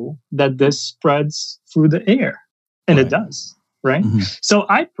know that this spreads through the air. And it does, right? Mm-hmm. So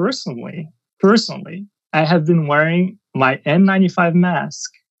I personally, I have been wearing my N95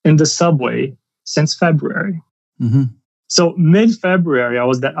 mask in the subway since February. Mm-hmm. So mid-February, I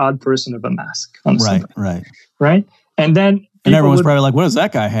was that odd person with a mask on the subway. Right? And then everyone's probably like, what does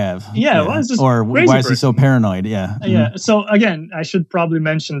that guy have? Yeah. Well, or why is he so paranoid? Yeah. Yeah. So again, I should probably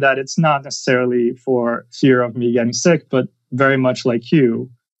mention that it's not necessarily for fear of me getting sick, but very much like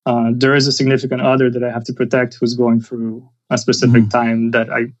you, there is a significant other that I have to protect who's going through a specific time that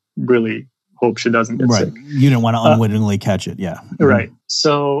I really hope she doesn't get sick. You didn't want to unwittingly catch it. Yeah. Right.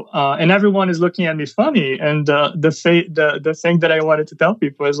 So, and everyone is looking at me funny. And the thing that I wanted to tell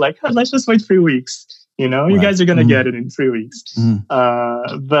people is like, let's just wait 3 weeks. You guys are going to get it in 3 weeks.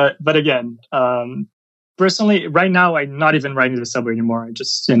 But again, personally, right now, I'm not even riding the subway anymore. I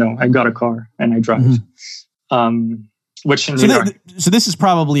just, I got a car and I drive. Which in so this is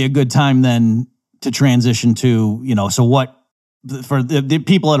probably a good time then to transition to, so what, for the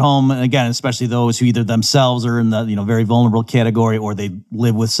people at home, and again, especially those who either themselves are in the very vulnerable category, or they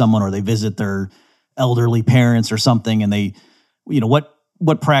live with someone, or they visit their elderly parents or something, and they,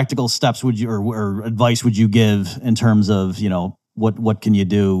 what practical steps would you or advice would you give in terms of what can you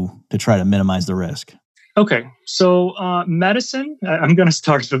do to try to minimize the risk? Okay, so medicine, I'm going to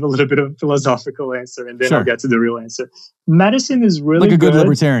start with a little bit of a philosophical answer, and then I'll get to the real answer. Medicine is really like a good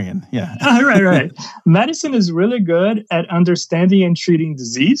libertarian, yeah. Right. Medicine is really good at understanding and treating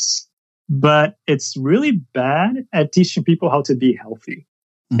disease, but it's really bad at teaching people how to be healthy.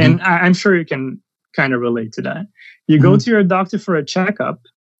 Mm-hmm. And I'm sure you can kind of relate to that. You go to your doctor for a checkup,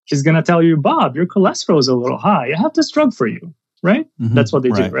 he's going to tell you, Bob, your cholesterol is a little high. I have this drug for you. Right? Mm-hmm. That's what they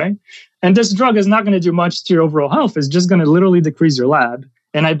do, right? And this drug is not going to do much to your overall health. It's just going to literally decrease your lab.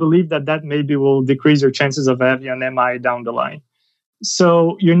 And I believe that maybe will decrease your chances of having an MI down the line.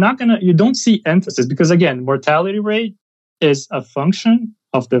 So you don't see emphasis because again, mortality rate is a function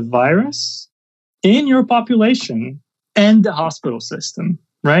of the virus in your population and the hospital system,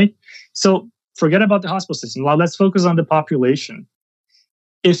 right? So forget about the hospital system. Now let's focus on the population.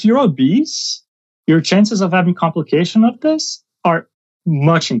 If you're obese, your chances of having complication of this are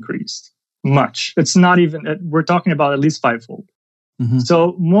much increased. Much. It's not even, we're talking about at least 5-fold.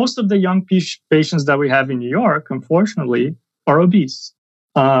 So most of the young patients that we have in New York, unfortunately, are obese,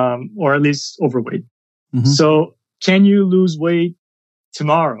 or at least overweight. So can you lose weight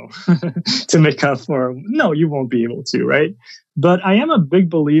tomorrow to make up for? No, you won't be able to, right? But I am a big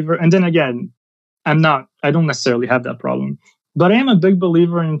believer. And then again, I don't necessarily have that problem, but I am a big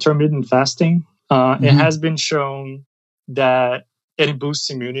believer in intermittent fasting. It has been shown that it boosts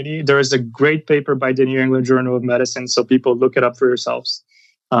immunity. There is a great paper by the New England Journal of Medicine, so people look it up for yourselves.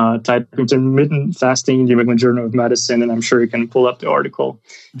 Type intermittent fasting in the New England Journal of Medicine, and I'm sure you can pull up the article.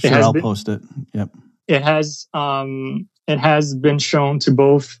 Sure, I'll post it. Yep. It has been shown to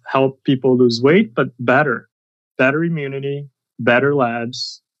both help people lose weight, but better immunity, better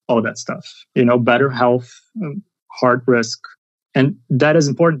labs, all that stuff. Better health, heart risk, and that is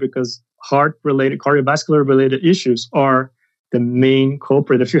important because heart-related, cardiovascular-related issues are the main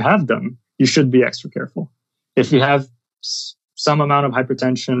culprit. If you have them, you should be extra careful. If you have some amount of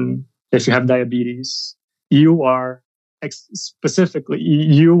hypertension, if you have diabetes, you are very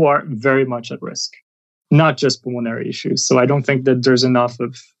much at risk, not just pulmonary issues. So I don't think that there's enough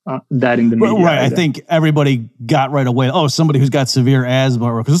of that in the media. Right. I think everybody got right away, somebody who's got severe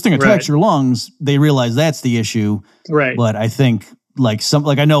asthma, because this thing attacks your lungs, they realize that's the issue. Right. But I think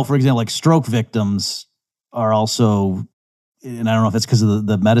I know, for example, stroke victims are also, and I don't know if it's because of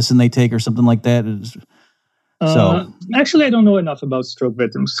the medicine they take or something like that. Actually, I don't know enough about stroke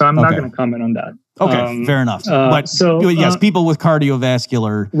victims, so I'm not going to comment on that. Okay, fair enough. But yes, people with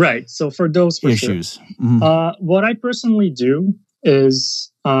cardiovascular right. So for those issues, sure. What I personally do is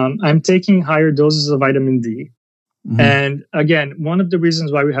I'm taking higher doses of vitamin D, and again, one of the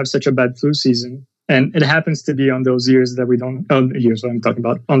reasons why we have such a bad flu season, and it happens to be on those years that we don't years. What I'm talking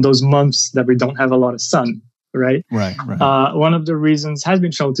about, on those months that we don't have a lot of sun. Right. One of the reasons has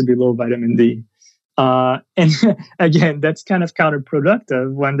been shown to be low vitamin D. And again, that's kind of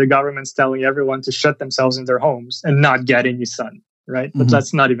counterproductive when the government's telling everyone to shut themselves in their homes and not get any sun, right? But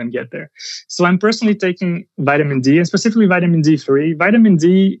let's not even get there. So I'm personally taking vitamin D, and specifically vitamin D3. Vitamin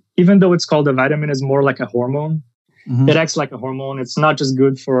D, even though it's called a vitamin, is more like a hormone. It acts like a hormone. It's not just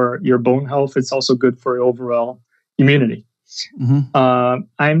good for your bone health, it's also good for your overall immunity.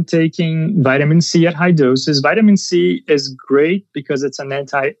 I'm taking vitamin C at high doses. Vitamin C is great because it's an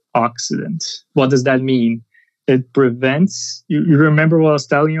antioxidant. What does that mean? It prevents, you remember what I was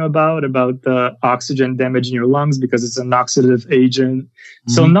telling you about the oxygen damage in your lungs because it's an oxidative agent.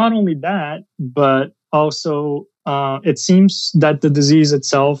 So not only that, but also it seems that the disease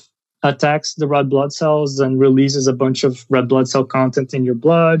itself attacks the red blood cells and releases a bunch of red blood cell content in your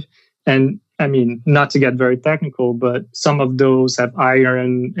blood. And I mean, not to get very technical, but some of those have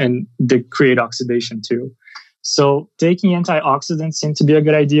iron and they create oxidation too. So taking antioxidants seems to be a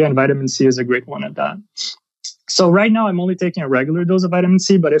good idea, and vitamin C is a great one at that. So right now I'm only taking a regular dose of vitamin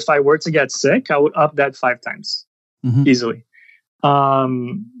C, but if I were to get sick, I would up that 5 times easily.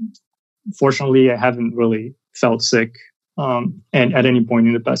 Fortunately, I haven't really felt sick and at any point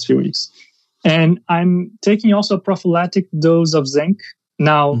in the past few weeks. And I'm taking also a prophylactic dose of zinc.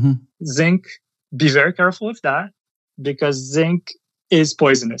 Now, zinc, be very careful with that because zinc is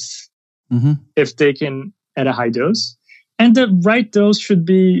poisonous if taken at a high dose. And the right dose should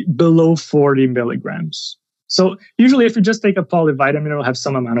be below 40 milligrams. So usually if you just take a polyvitamin, it'll have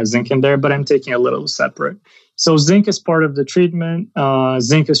some amount of zinc in there, but I'm taking a little separate. So zinc is part of the treatment.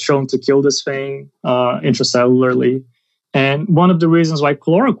 Zinc is shown to kill this thing intracellularly. And one of the reasons why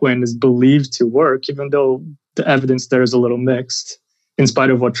chloroquine is believed to work, even though the evidence there is a little mixed, in spite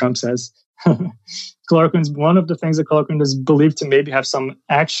of what Trump says, chloroquine is one of the things that chloroquine is believed to maybe have some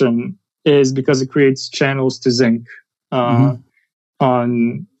action is because it creates channels to zinc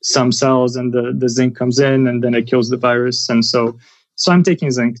on some cells, and the zinc comes in and then it kills the virus. And so I'm taking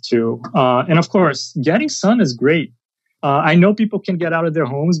zinc too. And of course, getting sun is great. I know people can get out of their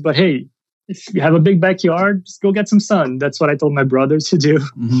homes, but hey, if you have a big backyard, just go get some sun. That's what I told my brother to do.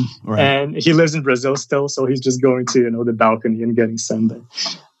 Right. And he lives in Brazil still, so he's just going to, the balcony and getting sun there.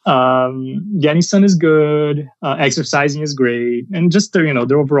 Getting sun is good. Exercising is great. And just the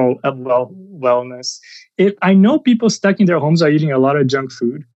overall wellness. I know people stuck in their homes are eating a lot of junk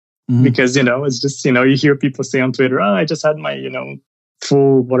food because, it's just, you hear people say on Twitter, I just had my,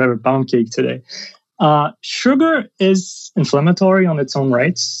 full whatever pound cake today. Sugar is inflammatory on its own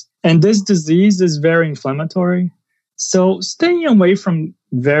rights. And this disease is very inflammatory. So staying away from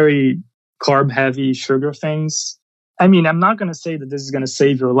very carb-heavy sugar things. I mean, I'm not going to say that this is going to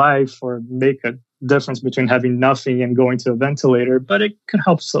save your life or make a difference between having nothing and going to a ventilator, but it could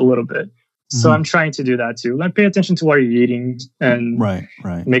help a little bit. So I'm trying to do that too. Like, pay attention to what you're eating and right.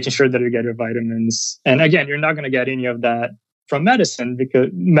 making sure that you get your vitamins. And again, you're not going to get any of that from medicine, because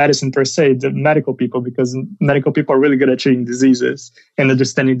medicine per se, the medical people, because medical people are really good at treating diseases and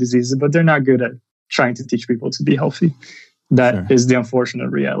understanding diseases, but they're not good at trying to teach people to be healthy. That is the unfortunate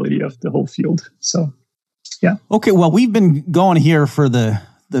reality of the whole field. So, yeah. Okay. Well, we've been going here for the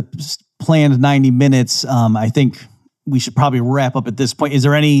planned 90 minutes. I think we should probably wrap up at this point. Is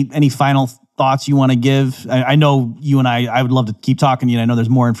there any final thoughts you want to give? I know you and I would love to keep talking to you. I know there's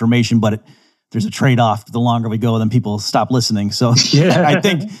more information, but there's a trade-off. The longer we go, then people stop listening. So I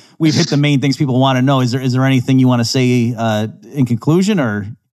think we've hit the main things people want to know. Is there anything you want to say in conclusion, or?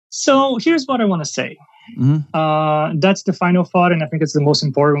 So here's what I want to say. That's the final thought, and I think it's the most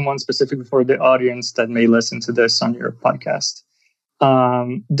important one, specifically for the audience that may listen to this on your podcast.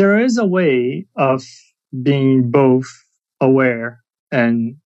 There is a way of being both aware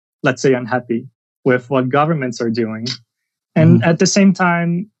and, let's say, unhappy with what governments are doing, and at the same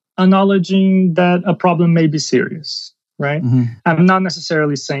time acknowledging that a problem may be serious, right? I'm not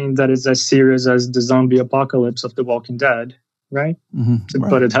necessarily saying that it's as serious as the zombie apocalypse of The Walking Dead, right? To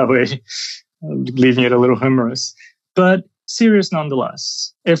put it that way, leaving it a little humorous, but serious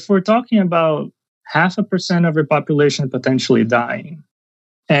nonetheless. If we're talking about 0.5% of your population potentially dying,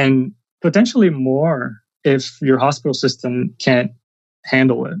 and potentially more if your hospital system can't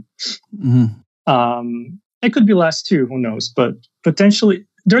handle it, it could be less too, who knows, but potentially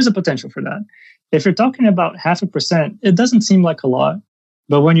there's a potential for that. If you're talking about 0.5%, it doesn't seem like a lot.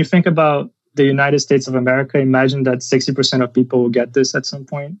 But when you think about the United States of America, imagine that 60% of people will get this at some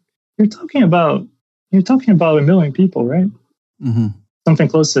point. You're talking about 1 million people, right? Something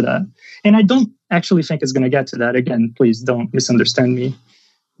close to that. And I don't actually think it's going to get to that. Again, please don't misunderstand me.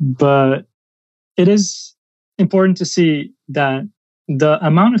 But it is important to see that the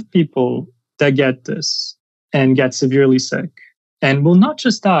amount of people that get this and get severely sick and will not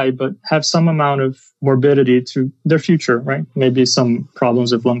just die, but have some amount of morbidity to their future, right? Maybe some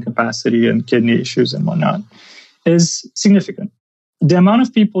problems with lung capacity and kidney issues and whatnot, is significant. The amount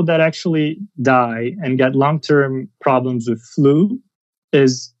of people that actually die and get long-term problems with flu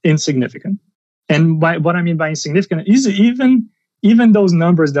is insignificant. And what I mean by insignificant is even those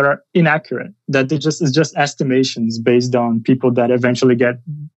numbers that are inaccurate, that is just estimations based on people that eventually get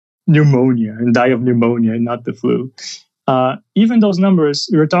pneumonia and die of pneumonia and not the flu. Even those numbers,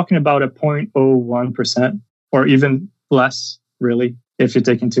 we're talking about a 0.01% or even less, really, if you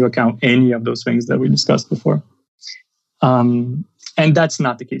take into account any of those things that we discussed before. And that's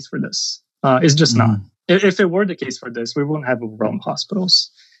not the case for this. It's just not. If it were the case for this, we wouldn't have overwhelmed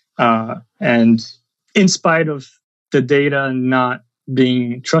hospitals. And in spite of the data not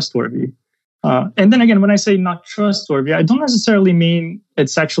being trustworthy. And then again, when I say not trustworthy, I don't necessarily mean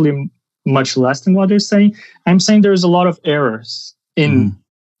it's actually much less than what they're saying. I'm saying there's a lot of errors in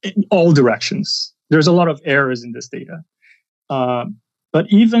all directions. There's a lot of errors in this data. But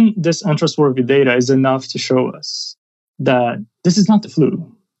even this untrustworthy data is enough to show us that this is not the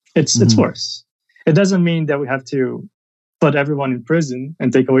flu. It's worse. It doesn't mean that we have to put everyone in prison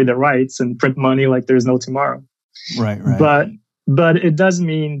and take away their rights and print money like there's no tomorrow. Right. But it does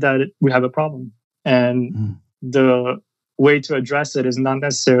mean that we have a problem. And the way to address it is not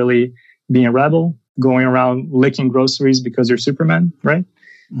necessarily being a rebel, going around licking groceries because you're Superman, right?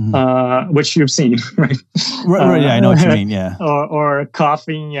 Which you've seen, right? Right. Yeah, I know what you mean. Yeah. Or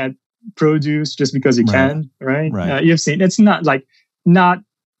coughing at produce just because you can, right? You've seen. It's not like not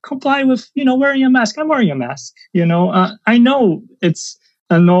comply with, wearing a mask. I'm wearing a mask. I know it's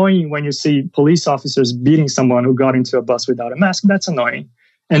annoying when you see police officers beating someone who got into a bus without a mask. That's annoying,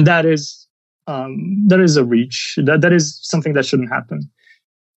 and that is a reach. That is something that shouldn't happen.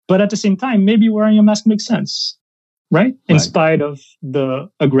 But at the same time, maybe wearing a mask makes sense, right? In spite of the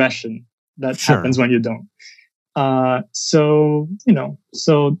aggression that happens when you don't. So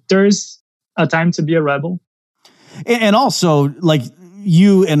there's a time to be a rebel. And also, like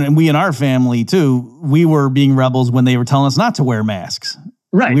you and we in our family too, we were being rebels when they were telling us not to wear masks.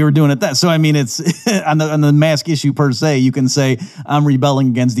 Right. We were doing it then. So, I mean, it's on the mask issue per se, you can say I'm rebelling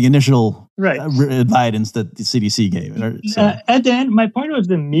against the initial guidance that the CDC gave. So. At the end, my point with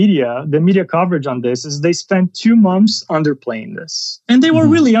the media coverage on this is they spent 2 months underplaying this. And they were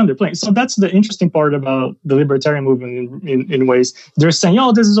really underplaying. So that's the interesting part about the libertarian movement in ways. They're saying,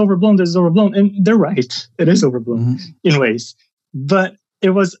 this is overblown. And they're right. It is overblown in ways. But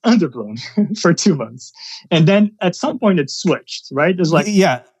it was underblown for 2 months. And then at some point it switched, right? There's like,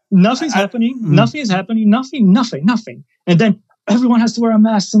 nothing's happening. Nothing is happening. Nothing. And then everyone has to wear a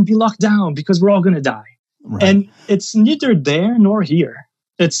mask and be locked down because we're all going to die. Right. And it's neither there nor here.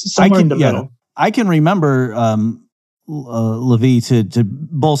 It's somewhere in the middle. I can remember, Levy, to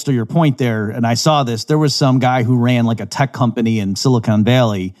bolster your point there, and I saw this, there was some guy who ran like a tech company in Silicon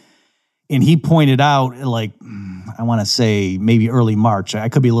Valley, and he pointed out, like, I want to say maybe early March, I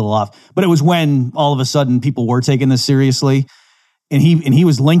could be a little off, but it was when all of a sudden people were taking this seriously. And he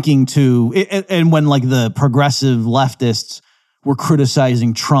was linking to, and when like the progressive leftists were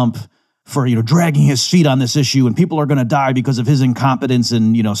criticizing Trump for, dragging his feet on this issue, and people are going to die because of his incompetence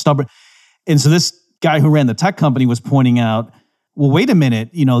and, stubborn. And so this guy who ran the tech company was pointing out, well, wait a minute,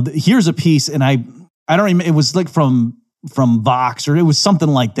 here's a piece, and I don't remember, it was like from Vox, or it was something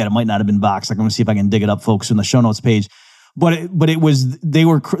like that. It might not have been Vox. I'm going to see if I can dig it up, folks, in the show notes page. But it was, they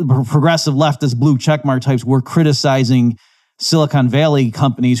were progressive leftist blue checkmark types were criticizing Silicon Valley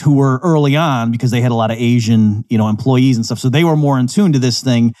companies who were early on, because they had a lot of Asian, employees and stuff. So they were more in tune to this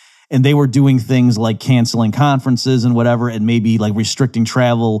thing, and they were doing things like canceling conferences and whatever, and maybe like restricting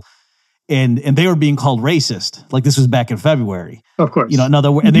travel. And they were being called racist. Like, this was back in February. Of course.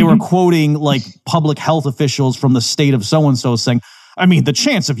 And they were quoting like public health officials from the state of so-and-so saying, I mean, the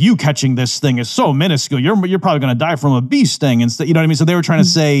chance of you catching this thing is so minuscule. You're probably going to die from a bee sting. And you know what I mean? So they were trying to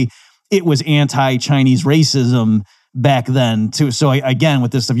say it was anti-Chinese racism back then too. So again,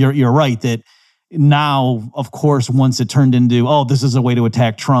 with this stuff, you're right that now, of course, once it turned into, oh, this is a way to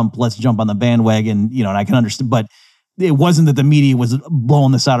attack Trump, let's jump on the bandwagon, and I can understand, but it wasn't that the media was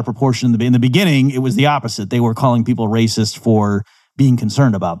blowing this out of proportion. In the beginning, it was the opposite. They were calling people racist for being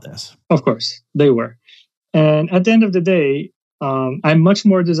concerned about this. Of course, they were. And at the end of the day, I'm much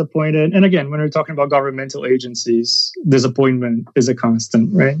more disappointed. And again, when we're talking about governmental agencies, disappointment is a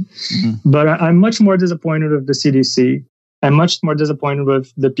constant, right? Mm-hmm. But I'm much more disappointed with the CDC. I'm much more disappointed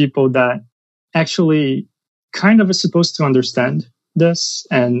with the people that actually kind of are supposed to understand this,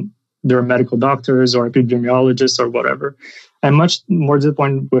 and they're medical doctors or epidemiologists or whatever. I'm much more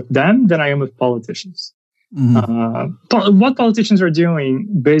disappointed with them than I am with politicians. Mm-hmm. What politicians are doing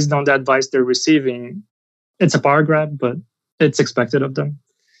based on the advice they're receiving, it's a power grab, but it's expected of them.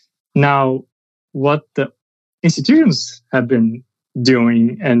 Now, what the institutions have been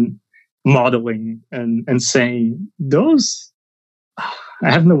doing and modeling and saying, those,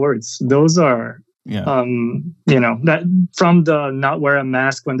 I have no words. Those are, that from the not wear a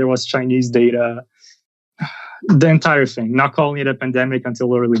mask when there was Chinese data, the entire thing, not calling it a pandemic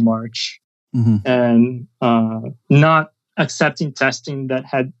until early March, and not accepting testing that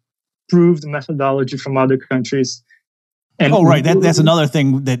had proved methodology from other countries. And right. That's another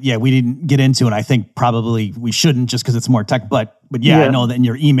thing that, we didn't get into, and I think probably we shouldn't just because it's more tech. But I know that in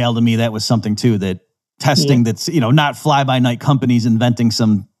your email to me, that was something too, that testing that's, not fly-by-night companies inventing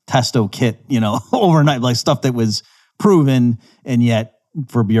some testo kit, overnight, like stuff that was proven, and yet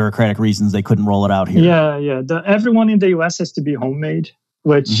for bureaucratic reasons, they couldn't roll it out here. Everyone in the US has to be homemade,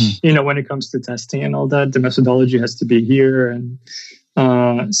 which, when it comes to testing and all that, the methodology has to be here. And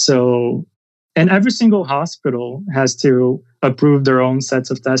and every single hospital has to approve their own sets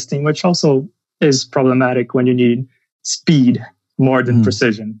of testing, which also is problematic when you need speed more than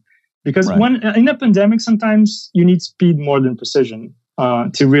precision. Because when in a pandemic, sometimes you need speed more than precision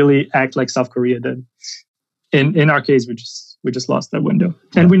to really act like South Korea did. In our case, we just lost that window,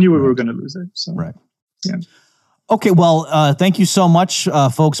 and we knew we were going to lose it. So, yeah. Okay, well, thank you so much,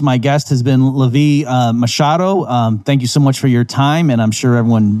 folks. My guest has been Levy Machado. Thank you so much for your time, and I'm sure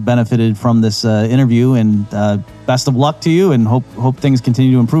everyone benefited from this interview. And best of luck to you, and hope things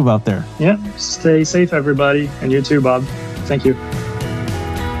continue to improve out there. Yeah, stay safe, everybody, and you too, Bob. Thank you.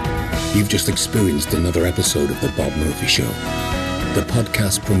 You've just experienced another episode of The Bob Murphy Show, the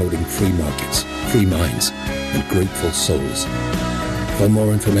podcast promoting free markets, free minds, and grateful souls. For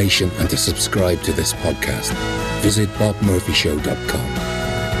more information and to subscribe to this podcast, visit bobmurphyshow.com.